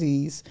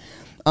 franchisees,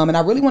 and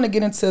I really want to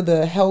get into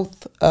the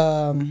health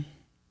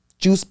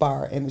juice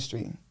bar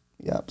industry.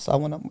 Yep. So I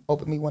want to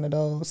open me one of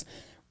those.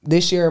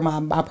 This year,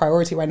 my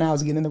priority right now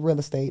is getting into real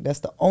estate.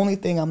 That's the only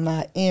thing I'm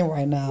not in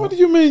right now. What do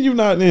you mean you're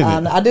not in it?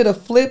 I did a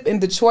flip in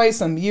Detroit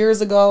some years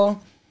ago,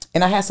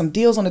 and I had some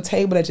deals on the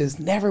table that just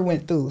never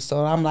went through.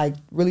 So I'm like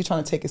really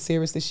trying to take it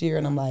serious this year,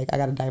 and I'm like, I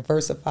got to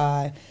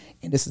diversify,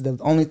 and this is the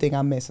only thing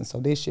I'm missing.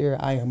 So this year,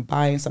 I am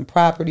buying some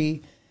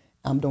property.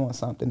 I'm doing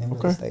something in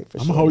real estate for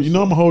sure. I'm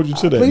gonna hold you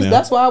to that please, now.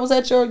 That's why I was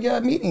at your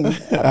meeting.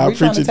 We're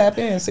trying to tap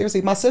in.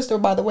 Seriously, my sister,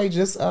 by the way,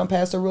 just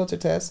passed her realtor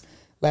test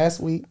last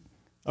week.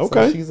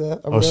 Okay. So she's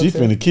a realtor. She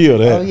finna kill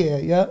that. Oh yeah,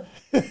 yep.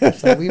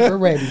 So we were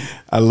ready.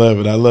 I love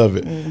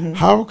it. Mm-hmm.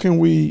 How can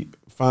we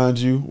find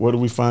you? Where do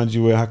we find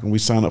you at? How can we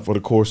sign up for the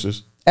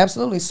courses?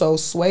 Absolutely. So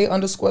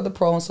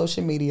Sway_the_pro on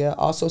social media.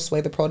 Also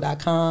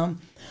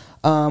swaythepro.com.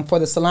 For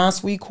the Salon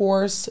Suite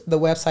course, the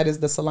website is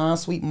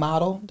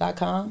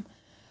thesalonsuitemodel.com.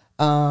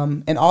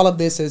 And all of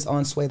this is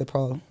on Sway the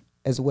Pro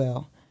as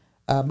well.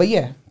 But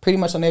yeah, pretty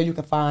much on there you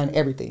can find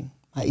everything.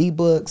 My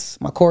ebooks,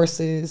 my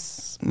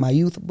courses, my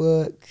youth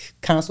book,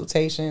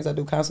 consultations. I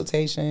do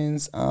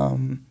consultations,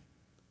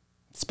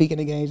 speaking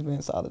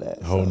engagements, all of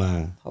that. Whole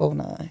nine.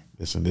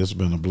 Listen, this has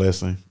been a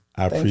blessing.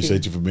 I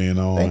appreciate you for being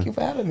on. Thank you for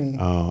having me.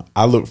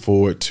 I look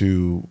forward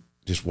to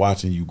just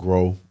watching you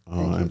grow,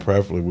 and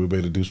prayerfully we'll be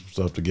able to do some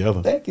stuff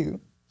together. Thank you.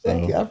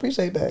 Thank you. I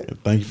appreciate that.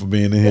 Thank you for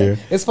being in here.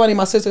 It's funny.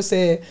 My sister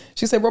said,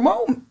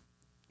 Ramon,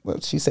 well,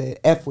 she said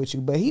F with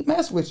you, but he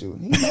messed with you.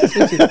 And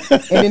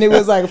then it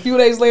was like a few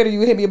days later,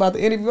 you hit me about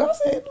the interview. I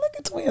said, look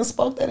at Twin,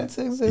 spoke that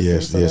into existence.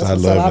 Yes, so yes, I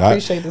love it. I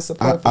appreciate the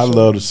support. I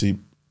love to see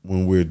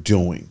when we're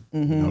doing,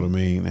 you know what I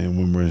mean, and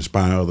when we're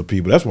inspiring other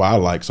people. That's why I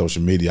like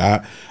social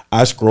media.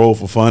 I scroll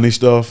for funny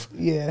stuff,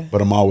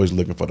 but I'm always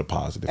looking for the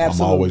positive.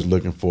 Absolutely. I'm always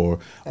looking for,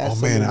 oh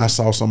man, I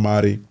saw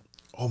somebody,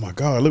 oh my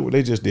God, look what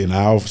they just did. And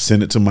I'll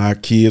send it to my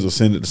kids or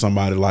send it to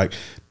somebody like,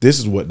 this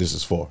is what this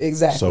is for.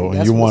 Exactly. So,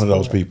 and you're one of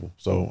those people.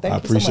 So I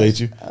appreciate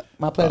you.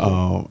 My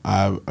pleasure.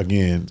 I,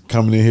 again,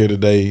 coming in here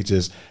today,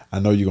 I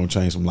know you're going to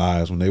change some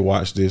lives. When they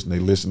watch this and they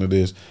listen to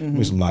this, it'll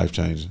be some life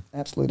changing.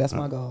 Absolutely. That's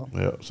my goal.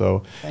 Yeah.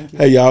 So, thank you.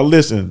 Hey, y'all,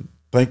 listen.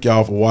 Thank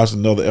y'all for watching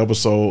another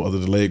episode of the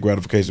Delayed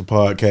Gratification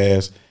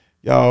Podcast.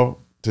 Y'all,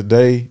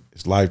 today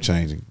is life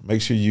changing.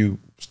 Make sure you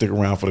stick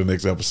around for the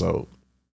next episode.